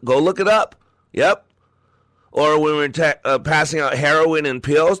at this. Go look it up. Yep. Or when we were passing out heroin and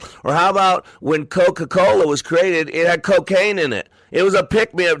pills? Or how about when Coca-Cola was created, it had cocaine in it. It was a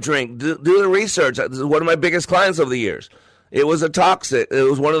pick-me-up drink. Do the research. This is one of my biggest clients over the years. It was a toxic. It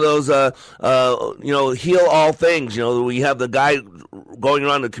was one of those, heal all things. You know, we have the guy going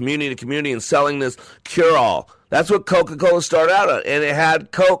around the community to community and selling this cure-all. That's what Coca-Cola started out at, and it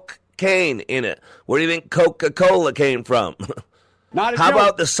had cocaine in it. Where do you think Coca-Cola came from? Not a How joke.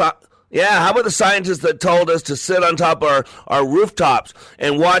 about the how about the scientists that told us to sit on top of our rooftops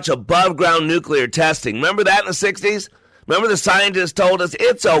and watch above-ground nuclear testing? Remember that in the 60s? Remember the scientists told us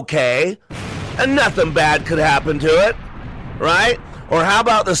it's okay and nothing bad could happen to it, right? Or how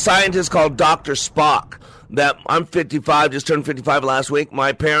about the scientist called Dr. Spock? That I'm 55, just turned 55 last week.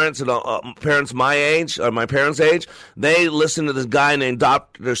 My parents and parents my age, or my parents' age, they listened to this guy named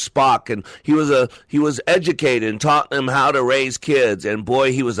Dr. Spock, and he was educated and taught them how to raise kids. And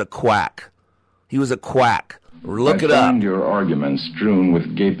boy, he was a quack. He was a quack. Look it up. I find your arguments strewn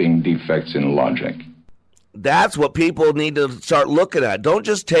with gaping defects in logic. That's what people need to start looking at. Don't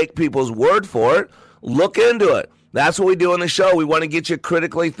just take people's word for it. Look into it. That's what we do on the show. We want to get you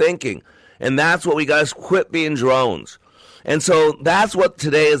critically thinking. And that's what we got to quit being drones. And so that's what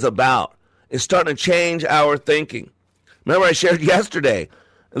today is about, is starting to change our thinking. Remember, I shared yesterday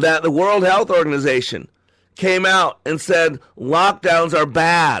that the World Health Organization came out and said lockdowns are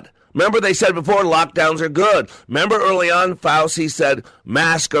bad. Remember, they said before lockdowns are good. Remember early on, Fauci said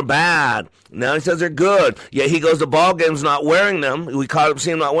masks are bad. Now he says they're good. Yet he goes to ball games not wearing them. We caught him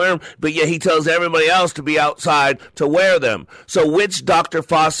seeing him not wearing them. But yet he tells everybody else to be outside to wear them. So which Dr.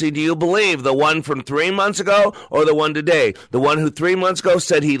 Fauci do you believe? The one from 3 months ago or the one today? The one who 3 months ago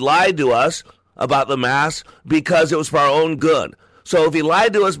said he lied to us about the mask because it was for our own good. So if he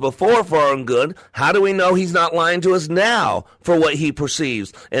lied to us before for our own good, how do we know he's not lying to us now for what he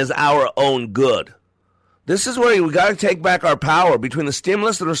perceives as our own good? This is where we got to take back our power. Between the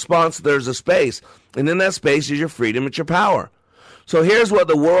stimulus and response, there's a space. And in that space is your freedom, it's your power. So here's what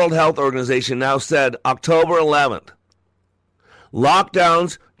the World Health Organization now said October 11th.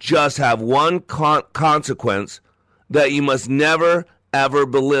 Lockdowns just have one consequence that you must never, ever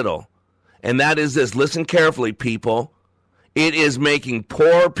belittle. And that is this. Listen carefully, people. It is making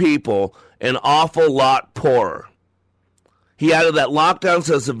poor people an awful lot poorer. He added that lockdowns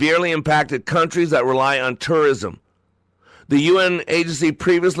have severely impacted countries that rely on tourism. The UN agency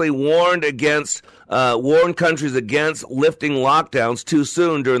previously warned countries against lifting lockdowns too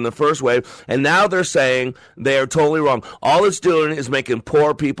soon during the first wave, and now they're saying they are totally wrong. All it's doing is making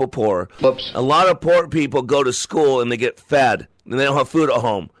poor people poorer. Oops. A lot of poor people go to school and they get fed, and they don't have food at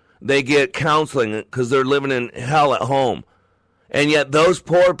home. They get counseling because they're living in hell at home. And yet those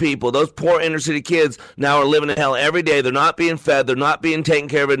poor people, those poor inner city kids now are living in hell every day. They're not being fed. They're not being taken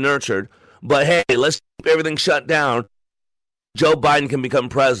care of and nurtured. But hey, let's keep everything shut down. Joe Biden can become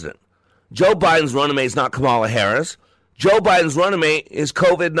president. Joe Biden's running mate is not Kamala Harris. Joe Biden's running mate is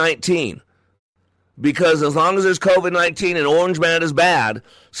COVID-19. Because as long as there's COVID-19 and Orange Man is bad,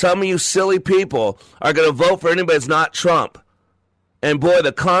 some of you silly people are going to vote for anybody that's not Trump. And boy,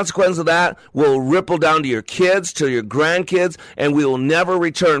 the consequence of that will ripple down to your kids, to your grandkids, and we will never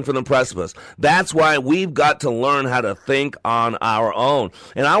return from the precipice. That's why we've got to learn how to think on our own.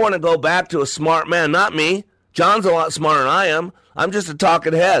 And I want to go back to a smart man, not me. John's a lot smarter than I am. I'm just a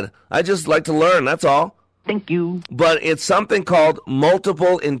talking head. I just like to learn, that's all. Thank you. But it's something called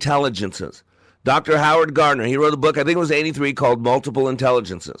multiple intelligences. Dr. Howard Gardner, he wrote a book, I think it was 83, called Multiple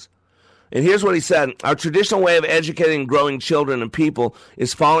Intelligences. And here's what he said. Our traditional way of educating and growing children and people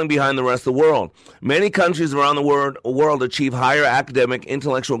is falling behind the rest of the world. Many countries around the world achieve higher academic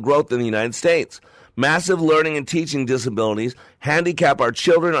intellectual growth than the United States. Massive learning and teaching disabilities handicap our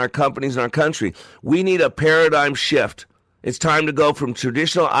children, our companies, and our country. We need a paradigm shift. It's time to go from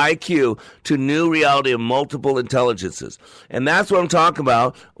traditional IQ to new reality of multiple intelligences. And that's what I'm talking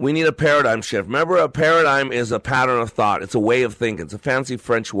about. We need a paradigm shift. Remember, a paradigm is a pattern of thought. It's a way of thinking. It's a fancy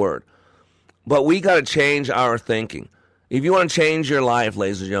French word. But we got to change our thinking. If you want to change your life,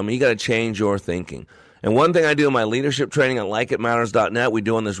 ladies and gentlemen, you got to change your thinking. And one thing I do in my leadership training at likeitmatters.net, we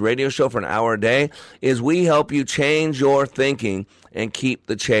do on this radio show for an hour a day, is we help you change your thinking and keep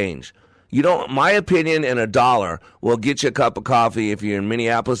the change. You don't, my opinion, and $1 will get you a cup of coffee if you're in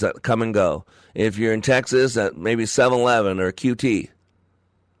Minneapolis at Come and Go. If you're in Texas at maybe 7-Eleven or QT.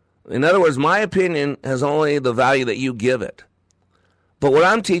 In other words, my opinion has only the value that you give it. But what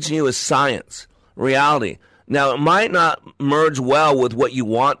I'm teaching you is science, reality. Now, it might not merge well with what you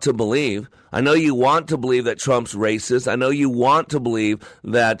want to believe. I know you want to believe that Trump's racist. I know you want to believe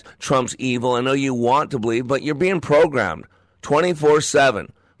that Trump's evil. I know you want to believe, but you're being programmed 24/7.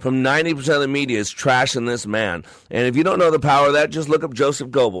 From 90% of the media is trashing this man. And if you don't know the power of that, just look up Joseph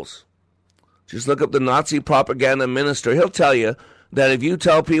Goebbels. Just look up the Nazi propaganda minister. He'll tell you that if you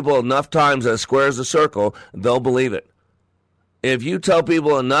tell people enough times that a square is a circle, they'll believe it. If you tell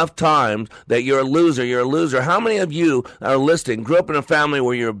people enough times that you're a loser, you're a loser. How many of you are listening, grew up in a family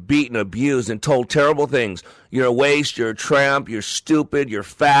where you're beaten, abused, and told terrible things? You're a waste, you're a tramp, you're stupid, you're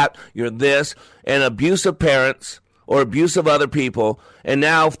fat, you're this, and abusive parents or abusive other people, and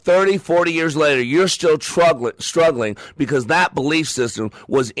now 30, 40 years later, you're still struggling because that belief system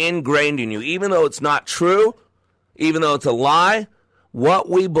was ingrained in you. Even though it's not true, even though it's a lie, what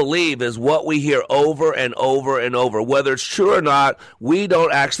we believe is what we hear over and over and over. Whether it's true or not, we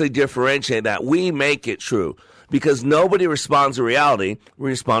don't actually differentiate that. We make it true because nobody responds to reality. We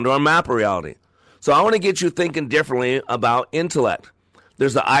respond to our map of reality. So I want to get you thinking differently about intellect.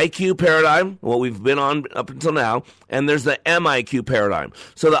 There's the IQ paradigm, what we've been on up until now, and there's the MIQ paradigm.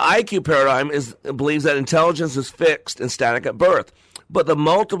 So the IQ paradigm believes that intelligence is fixed and static at birth. But the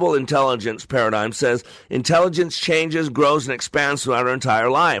multiple intelligence paradigm says intelligence changes, grows, and expands throughout our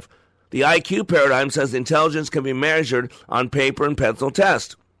entire life. The IQ paradigm says intelligence can be measured on paper and pencil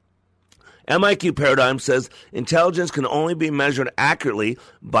test. MIQ paradigm says intelligence can only be measured accurately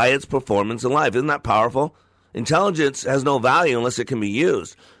by its performance in life. Isn't that powerful? Intelligence has no value unless it can be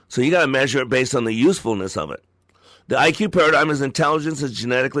used. So you got to measure it based on the usefulness of it. The IQ paradigm is intelligence is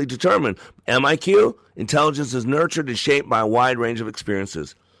genetically determined. MIQ, intelligence is nurtured and shaped by a wide range of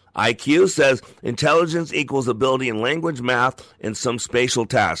experiences. IQ says intelligence equals ability in language, math, and some spatial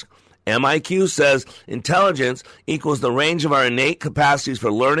task. MIQ says intelligence equals the range of our innate capacities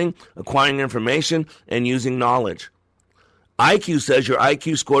for learning, acquiring information, and using knowledge. IQ says your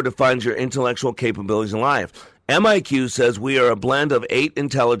IQ score defines your intellectual capabilities in life. MIQ says we are a blend of 8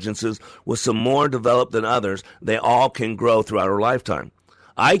 intelligences with some more developed than others. They all can grow throughout our lifetime.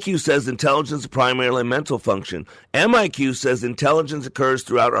 IQ says intelligence is primarily a mental function. MIQ says intelligence occurs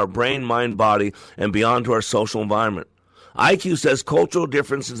throughout our brain, mind, body, and beyond to our social environment. IQ says cultural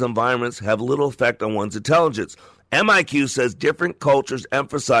differences in environments have little effect on one's intelligence. MIQ says different cultures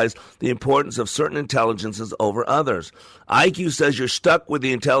emphasize the importance of certain intelligences over others. IQ says you're stuck with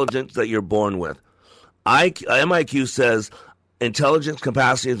the intelligence that you're born with. MIQ says intelligence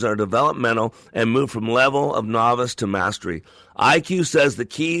capacities are developmental and move from level of novice to mastery. IQ says the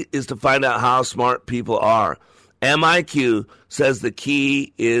key is to find out how smart people are. MIQ says the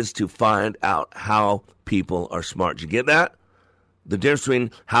key is to find out how people are smart. Did you get that? The difference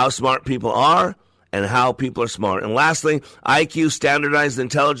between how smart people are and how people are smart. And lastly, IQ, standardized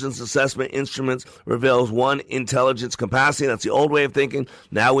intelligence assessment instruments, reveals one intelligence capacity. That's the old way of thinking.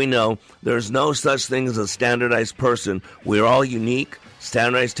 Now we know there's no such thing as a standardized person. We're all unique.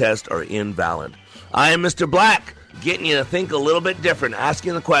 Standardized tests are invalid. I am Mr. Black, getting you to think a little bit different,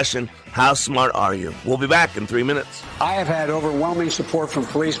 asking the question, how smart are you? We'll be back in 3 minutes. I have had overwhelming support from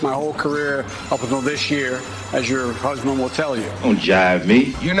police my whole career up until this year, as your husband will tell you. Don't jive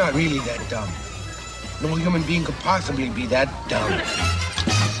me. You're not really that dumb. No human being could possibly be that dumb.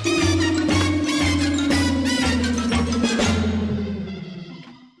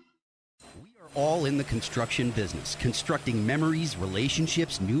 We are all in the construction business, constructing memories,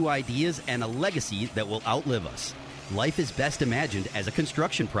 relationships, new ideas, and a legacy that will outlive us. Life is best imagined as a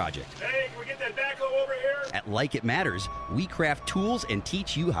construction project. Hey, can we get that backhoe over here? At Like It Matters, we craft tools and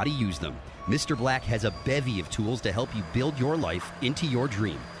teach you how to use them. Mr. Black has a bevy of tools to help you build your life into your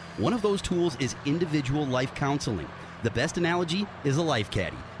dream. One of those tools is individual life counseling. The best analogy is a life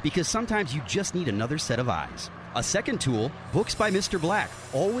caddy, because sometimes you just need another set of eyes. A second tool, Books by Mr. Black,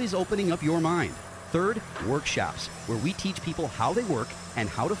 always opening up your mind. Third, workshops, where we teach people how they work and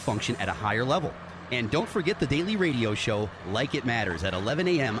how to function at a higher level. And don't forget the daily radio show, Like It Matters, at 11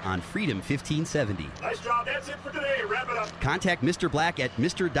 a.m. on Freedom 1570. Nice job. That's it for today. Wrap it up. Contact Mr. Black at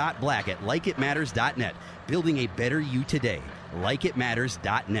mr.black@likeitmatters.net. Building a better you today.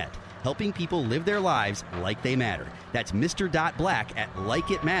 LikeItMatters.net. Helping people live their lives like they matter. That's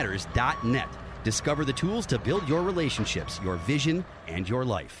mr.black@likeitmatters.net. Discover the tools to build your relationships, your vision, and your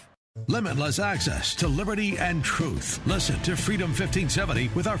life. Limitless access to liberty and truth. Listen to Freedom 1570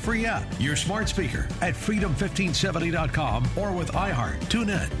 with our free app, your smart speaker, at freedom1570.com or with iHeart,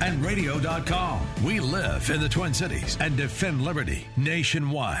 TuneIn, and radio.com. We live in the Twin Cities and defend liberty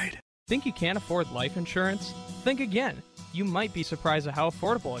nationwide. Think you can't afford life insurance? Think again. You might be surprised at how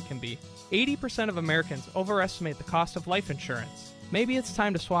affordable it can be. 80% of Americans overestimate the cost of life insurance. Maybe it's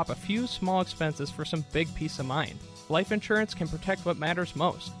time to swap a few small expenses for some big peace of mind. Life insurance can protect what matters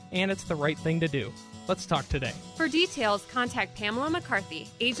most, and it's the right thing to do. Let's talk today. For details, contact Pamela McCarthy,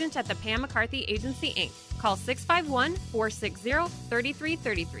 agent at the Pam McCarthy Agency, Inc. Call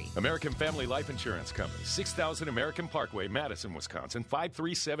 651-460-3333. American Family Life Insurance Company, 6000 American Parkway, Madison, Wisconsin,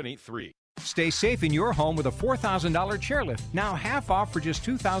 53783. Stay safe in your home with a $4,000 chairlift, now half off for just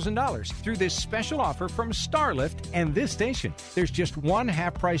 $2,000 through this special offer from Starlift and this station. There's just one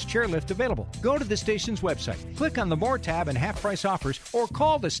half-price chairlift available. Go to the station's website, click on the More tab and half-price offers, or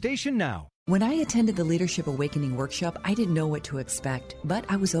call the station now. When I attended the Leadership Awakening workshop, I didn't know what to expect, but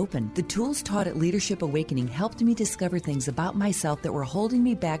I was open. The tools taught at Leadership Awakening helped me discover things about myself that were holding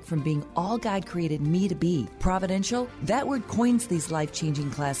me back from being all God created me to be. Providential? That word coins these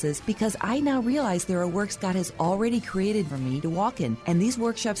life-changing classes because I now realize there are works God has already created for me to walk in, and these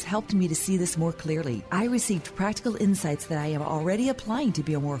workshops helped me to see this more clearly. I received practical insights that I am already applying to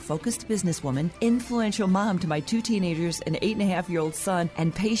be a more focused businesswoman, influential mom to my 2 teenagers, an 8.5-year-old son,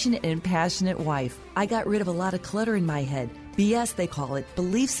 and patient and passionate wife. I got rid of a lot of clutter in my head. BS, they call it,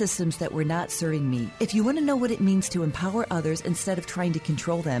 belief systems that were not serving me. If you want to know what it means to empower others instead of trying to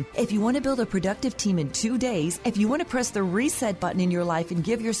control them, if you want to build a productive team in 2 days, if you want to press the reset button in your life and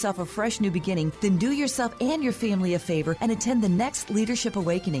give yourself a fresh new beginning, then do yourself and your family a favor and attend the next Leadership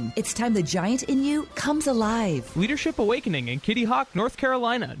Awakening. It's time the giant in you comes alive. Leadership Awakening in Kitty Hawk, North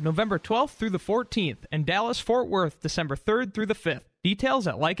Carolina, November 12th through the 14th, and Dallas, Fort Worth, December 3rd through the 5th. Details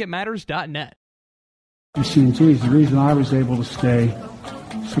at likeitmatters.net. You see, geez, the reason I was able to stay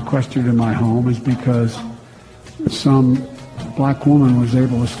sequestered in my home is because some black woman was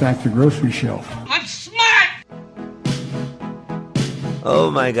able to stack the grocery shelf. I'm smart!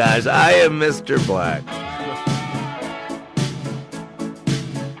 Oh my gosh, I am Mr. Black.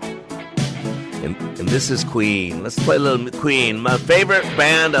 And this is Queen. Let's play a little Queen, my favorite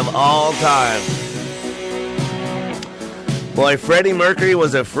band of all time. Boy, Freddie Mercury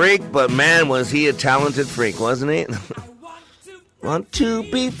was a freak, but man, was he a talented freak, wasn't he? Want to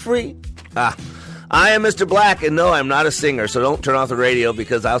be free. I am Mr. Black, and no, I'm not a singer, so don't turn off the radio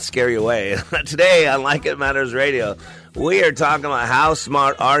because I'll scare you away. Today on Like It Matters Radio, we are talking about how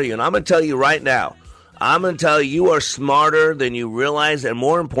smart are you, and I'm going to tell you right now, I'm going to tell you are smarter than you realize, and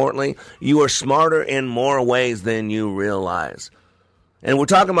more importantly, you are smarter in more ways than you realize. And we're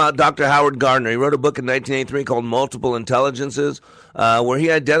talking about Dr. Howard Gardner. He wrote a book in 1983 called Multiple Intelligences, where he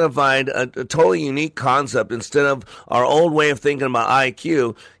identified a totally unique concept. Instead of our old way of thinking about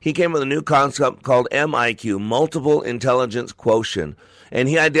IQ, he came with a new concept called MIQ, Multiple Intelligence Quotient. And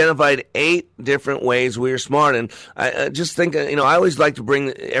he identified 8 different ways we are smart. And I just think, I always like to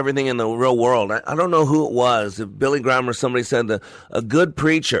bring everything in the real world. I don't know who it was, if Billy Graham or somebody said that a good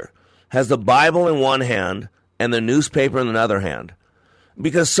preacher has the Bible in one hand and the newspaper in another hand.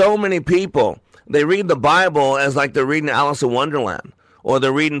 Because so many people, they read the Bible as like they're reading Alice in Wonderland, or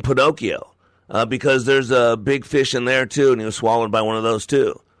they're reading Pinocchio, because there's a big fish in there too, and he was swallowed by one of those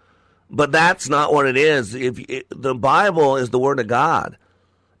too. But that's not what it is. The Bible is the Word of God,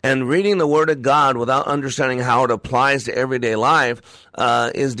 and reading the Word of God without understanding how it applies to everyday life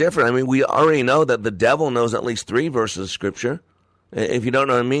is different. I mean, we already know that the devil knows at least 3 verses of Scripture. If you don't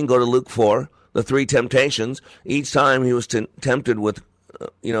know what I mean, go to Luke 4, the 3 temptations. Each time he was tempted with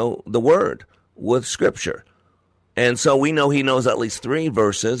the Word, with Scripture. And so we know he knows at least 3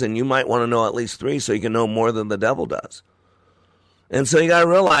 verses, and you might want to know at least 3 so you can know more than the devil does. And so you got to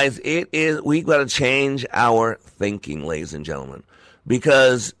realize we've got to change our thinking, ladies and gentlemen,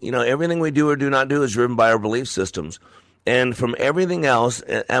 because, everything we do or do not do is driven by our belief systems. And from everything else,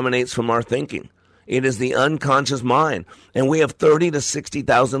 it emanates from our thinking. It is the unconscious mind. And we have 30 to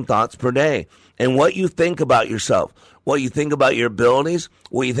 60,000 thoughts per day. And what you think about yourself, what you think about your abilities,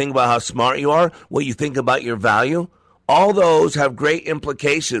 what you think about how smart you are, what you think about your value, all those have great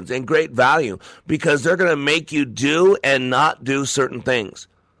implications and great value because they're going to make you do and not do certain things.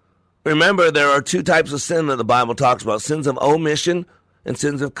 Remember, there are 2 types of sin that the Bible talks about, sins of omission and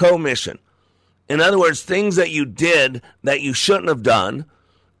sins of commission. In other words, things that you did that you shouldn't have done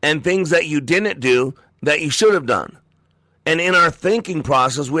and things that you didn't do that you should have done. And in our thinking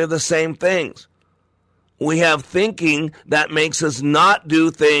process, we have the same things. We have thinking that makes us not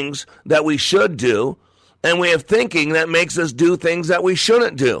do things that we should do, and we have thinking that makes us do things that we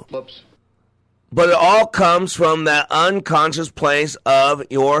shouldn't do. Whoops. But it all comes from that unconscious place of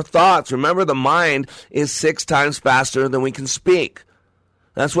your thoughts. Remember, the mind is 6 times faster than we can speak.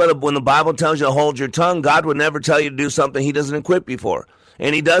 That's what when the Bible tells you to hold your tongue, God would never tell you to do something he doesn't equip you for.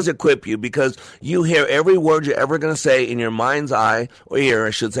 And he does equip you because you hear every word you're ever going to say in your mind's eye, or ear,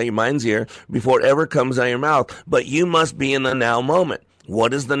 I should say your mind's ear, before it ever comes out of your mouth. But you must be in the now moment.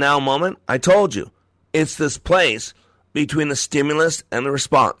 What is the now moment? I told you. It's this place between the stimulus and the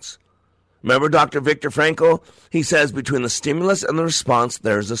response. Remember Dr. Viktor Frankl? He says between the stimulus and the response,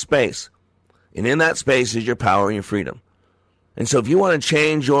 there's a space. And in that space is your power and your freedom. And so if you want to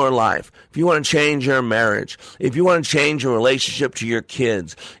change your life, if you want to change your marriage, if you want to change your relationship to your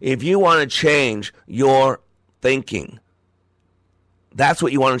kids, if you want to change your thinking, that's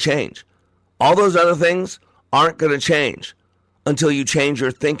what you want to change. All those other things aren't going to change until you change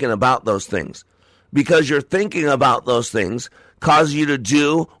your thinking about those things. Because your thinking about those things causes you to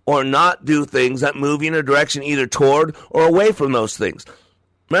do or not do things that move you in a direction either toward or away from those things.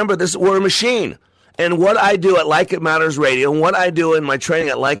 Remember, we're a machine. And what I do at Like It Matters Radio and what I do in my training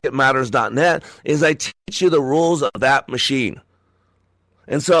at likeitmatters.net is I teach you the rules of that machine.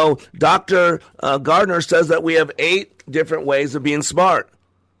 And so Dr. Gardner says that we have 8 different ways of being smart.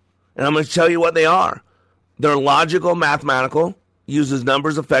 And I'm going to tell you what they are. They're logical, mathematical, uses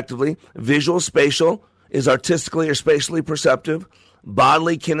numbers effectively. Visual, spatial, is artistically or spatially perceptive.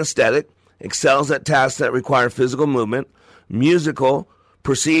 Bodily, kinesthetic, excels at tasks that require physical movement. Musical,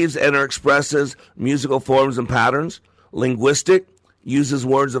 perceives and or expresses musical forms and patterns. Linguistic, uses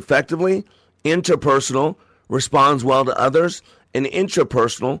words effectively. Interpersonal, responds well to others. And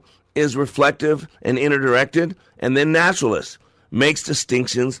intrapersonal, is reflective and inner-directed. And then naturalist, makes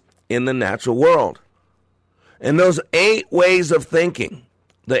distinctions in the natural world. And those 8 ways of thinking,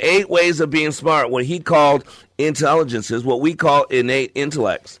 the 8 ways of being smart, what he called intelligence, is what we call innate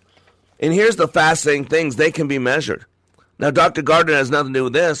intellects. And here's the fascinating things. They can be measured. Now, Dr. Gardner has nothing to do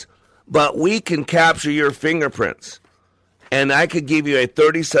with this, but we can capture your fingerprints. And I could give you a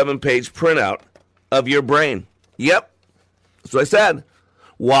 37-page printout of your brain. Yep, that's what I said.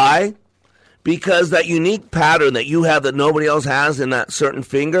 Why? Because that unique pattern that you have that nobody else has in that certain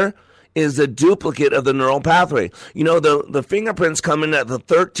finger is a duplicate of the neural pathway. You know, the fingerprints come in at the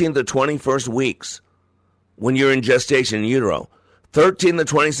 13th to 21st weeks when you're in gestation in utero. 13 to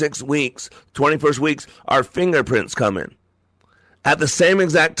 26 weeks, 21st weeks, our fingerprints come in. At the same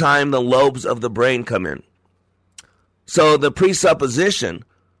exact time, the lobes of the brain come in. So the presupposition,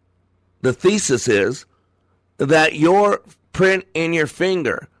 the thesis is that your print in your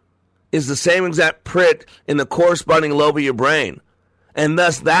finger is the same exact print in the corresponding lobe of your brain. And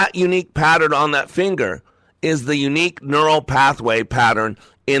thus that unique pattern on that finger is the unique neural pathway pattern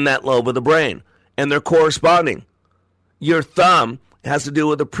in that lobe of the brain. And they're corresponding. Your thumb has to do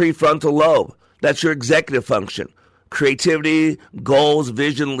with the prefrontal lobe. That's your executive function. Creativity, goals,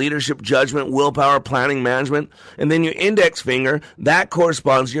 vision, leadership, judgment, willpower, planning, management. And then your index finger, that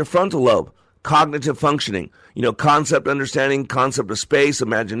corresponds to your frontal lobe. Cognitive functioning. You know, concept understanding, concept of space,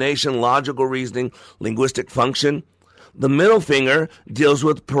 imagination, logical reasoning, linguistic function. The middle finger deals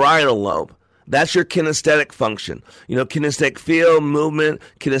with parietal lobe. That's your kinesthetic function. You know, kinesthetic feel, movement,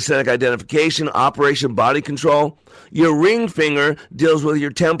 kinesthetic identification, operation, body control. Your ring finger deals with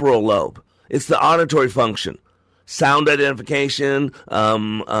your temporal lobe. It's the auditory function. Sound identification,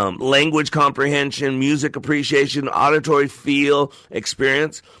 language comprehension, music appreciation, auditory feel,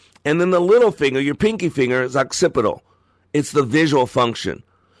 experience. And then the little finger, your pinky finger, is occipital. It's the visual function.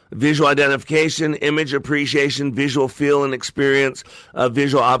 Visual identification, image appreciation, visual feel and experience,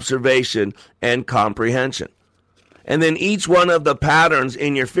 visual observation, and comprehension. And then each one of the patterns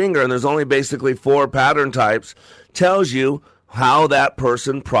in your finger, and there's only basically 4 pattern types, tells you how that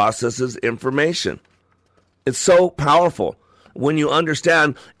person processes information. It's so powerful when you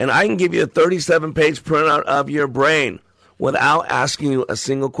understand, and I can give you a 37-page printout of your brain without asking you a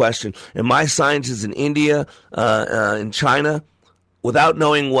single question. And my scientists in India, in China, without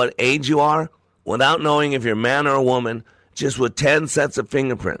knowing what age you are, without knowing if you're a man or a woman, just with 10 sets of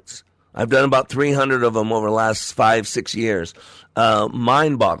fingerprints. I've done about 300 of them over the last 5-6 years.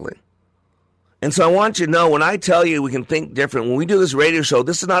 Mind-boggling. And so I want you to know, when I tell you we can think different, when we do this radio show,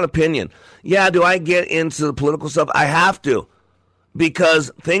 this is not opinion. Yeah, do I get into the political stuff? I have to, because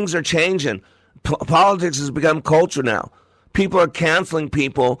things are changing. Politics has become culture now. People are canceling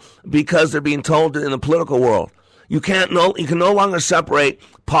people because they're being told in the political world. You can no longer separate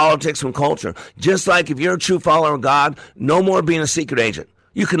politics from culture. Just like if you're a true follower of God, no more being a secret agent.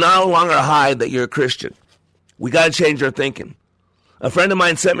 You can no longer hide that you're a Christian. We got to change our thinking. A friend of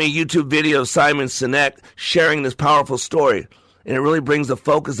mine sent me a YouTube video of Simon Sinek sharing this powerful story, and it really brings the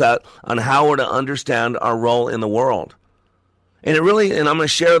focus out on how we're to understand our role in the world. And it really, and I'm going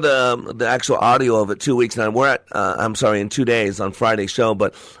to share the actual audio of it 2 weeks now. We're at, in 2 days on Friday's show,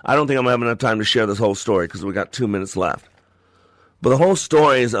 but I don't think I'm going to have enough time to share this whole story because we got 2 minutes left. But the whole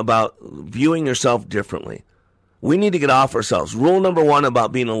story is about viewing yourself differently. We need to get off ourselves. Rule number 1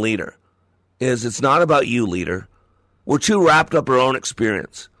 about being a leader is it's not about you, leader. We're too wrapped up in our own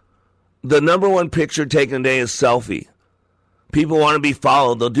experience. The number 1 picture taken today is selfie. People want to be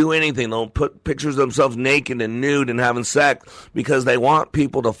followed. They'll do anything. They'll put pictures of themselves naked and nude and having sex because they want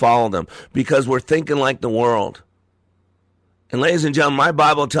people to follow them, because we're thinking like the world. And ladies and gentlemen, my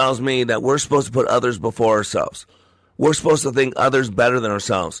Bible tells me that we're supposed to put others before ourselves. We're supposed to think others better than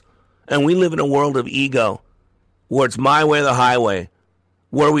ourselves. And we live in a world of ego where it's my way or the highway,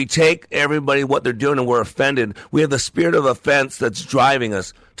 where we take everybody what they're doing and we're offended. We have the spirit of offense that's driving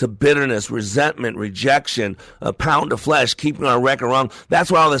us to bitterness, resentment, rejection, a pound of flesh, keeping our record wrong.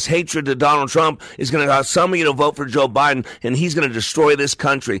 That's why all this hatred to Donald Trump is going to cause some of you to vote for Joe Biden, and he's going to destroy this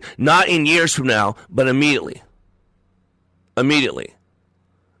country. Not in years from now, but immediately. Immediately.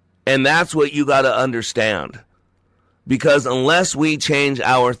 And that's what you got to understand. Because unless we change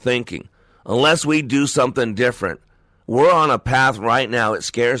our thinking, unless we do something different, we're on a path right now, it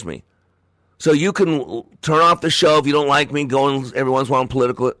scares me. So you can turn off the show if you don't like me going every once in a while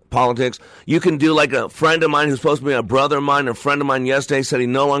on politics. You can do like a friend of mine who's supposed to be a brother of mine. A friend of mine yesterday said he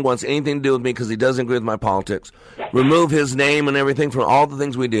no longer wants anything to do with me because he doesn't agree with my politics. Remove his name and everything from all the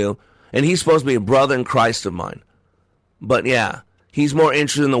things we do. And he's supposed to be a brother in Christ of mine. But yeah, he's more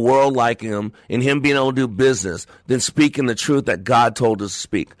interested in the world liking him, in him being able to do business, than speaking the truth that God told us to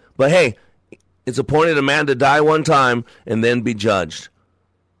speak. But hey, it's appointed a man to die one time and then be judged.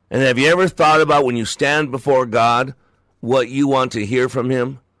 And have you ever thought about when you stand before God, what you want to hear from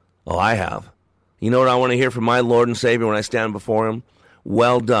him? Oh, I have. You know what I want to hear from my Lord and Savior when I stand before him?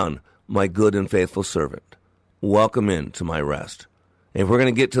 Well done, my good and faithful servant. Welcome into my rest. And if we're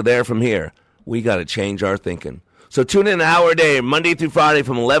going to get to there from here, we got to change our thinking. So tune in an hour a day, Monday through Friday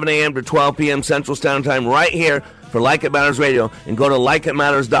from 11 a.m. to 12 p.m. Central Standard Time right here for Like It Matters Radio. And go to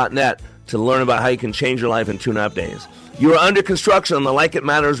likeitmatters.net to learn about how you can change your life in 2.5 days. You are under construction on the Like It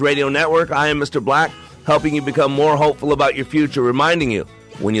Matters Radio Network. I am Mr. Black, helping you become more hopeful about your future, reminding you,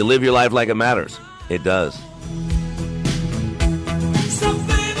 when you live your life like it matters, it does. So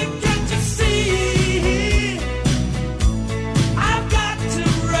baby, can't you see? I've got to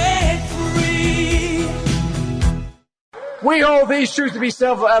break free. We hold these truths to be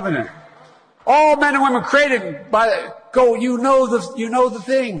self-evident. All men and women created by go. You know the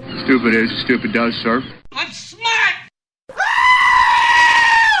thing. Stupid is, stupid does, sir. I'm smart.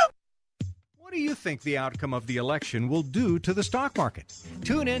 What do you think the outcome of the election will do to the stock market?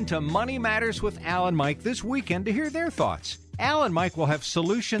 Tune in to Money Matters with Al and Mike this weekend to hear their thoughts. Al and Mike will have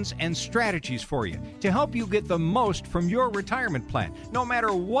solutions and strategies for you to help you get the most from your retirement plan, no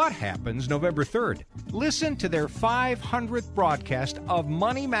matter what happens November 3rd. Listen to their 500th broadcast of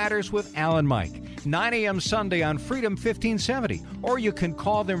Money Matters with Al and Mike, 9 a.m. Sunday on Freedom 1570, or you can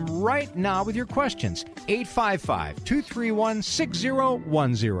call them right now with your questions,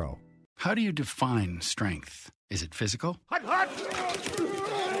 855-231-6010. How do you define strength? Is it physical?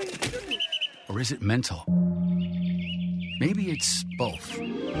 Or is it mental? Maybe it's both.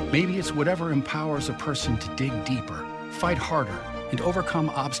 Maybe it's whatever empowers a person to dig deeper, fight harder, and overcome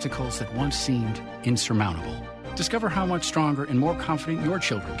obstacles that once seemed insurmountable. Discover how much stronger and more confident your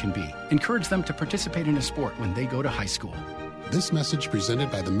children can be. Encourage them to participate in a sport when they go to high school. This message presented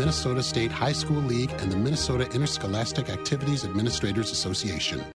by the Minnesota State High School League and the Minnesota Interscholastic Activities Administrators Association.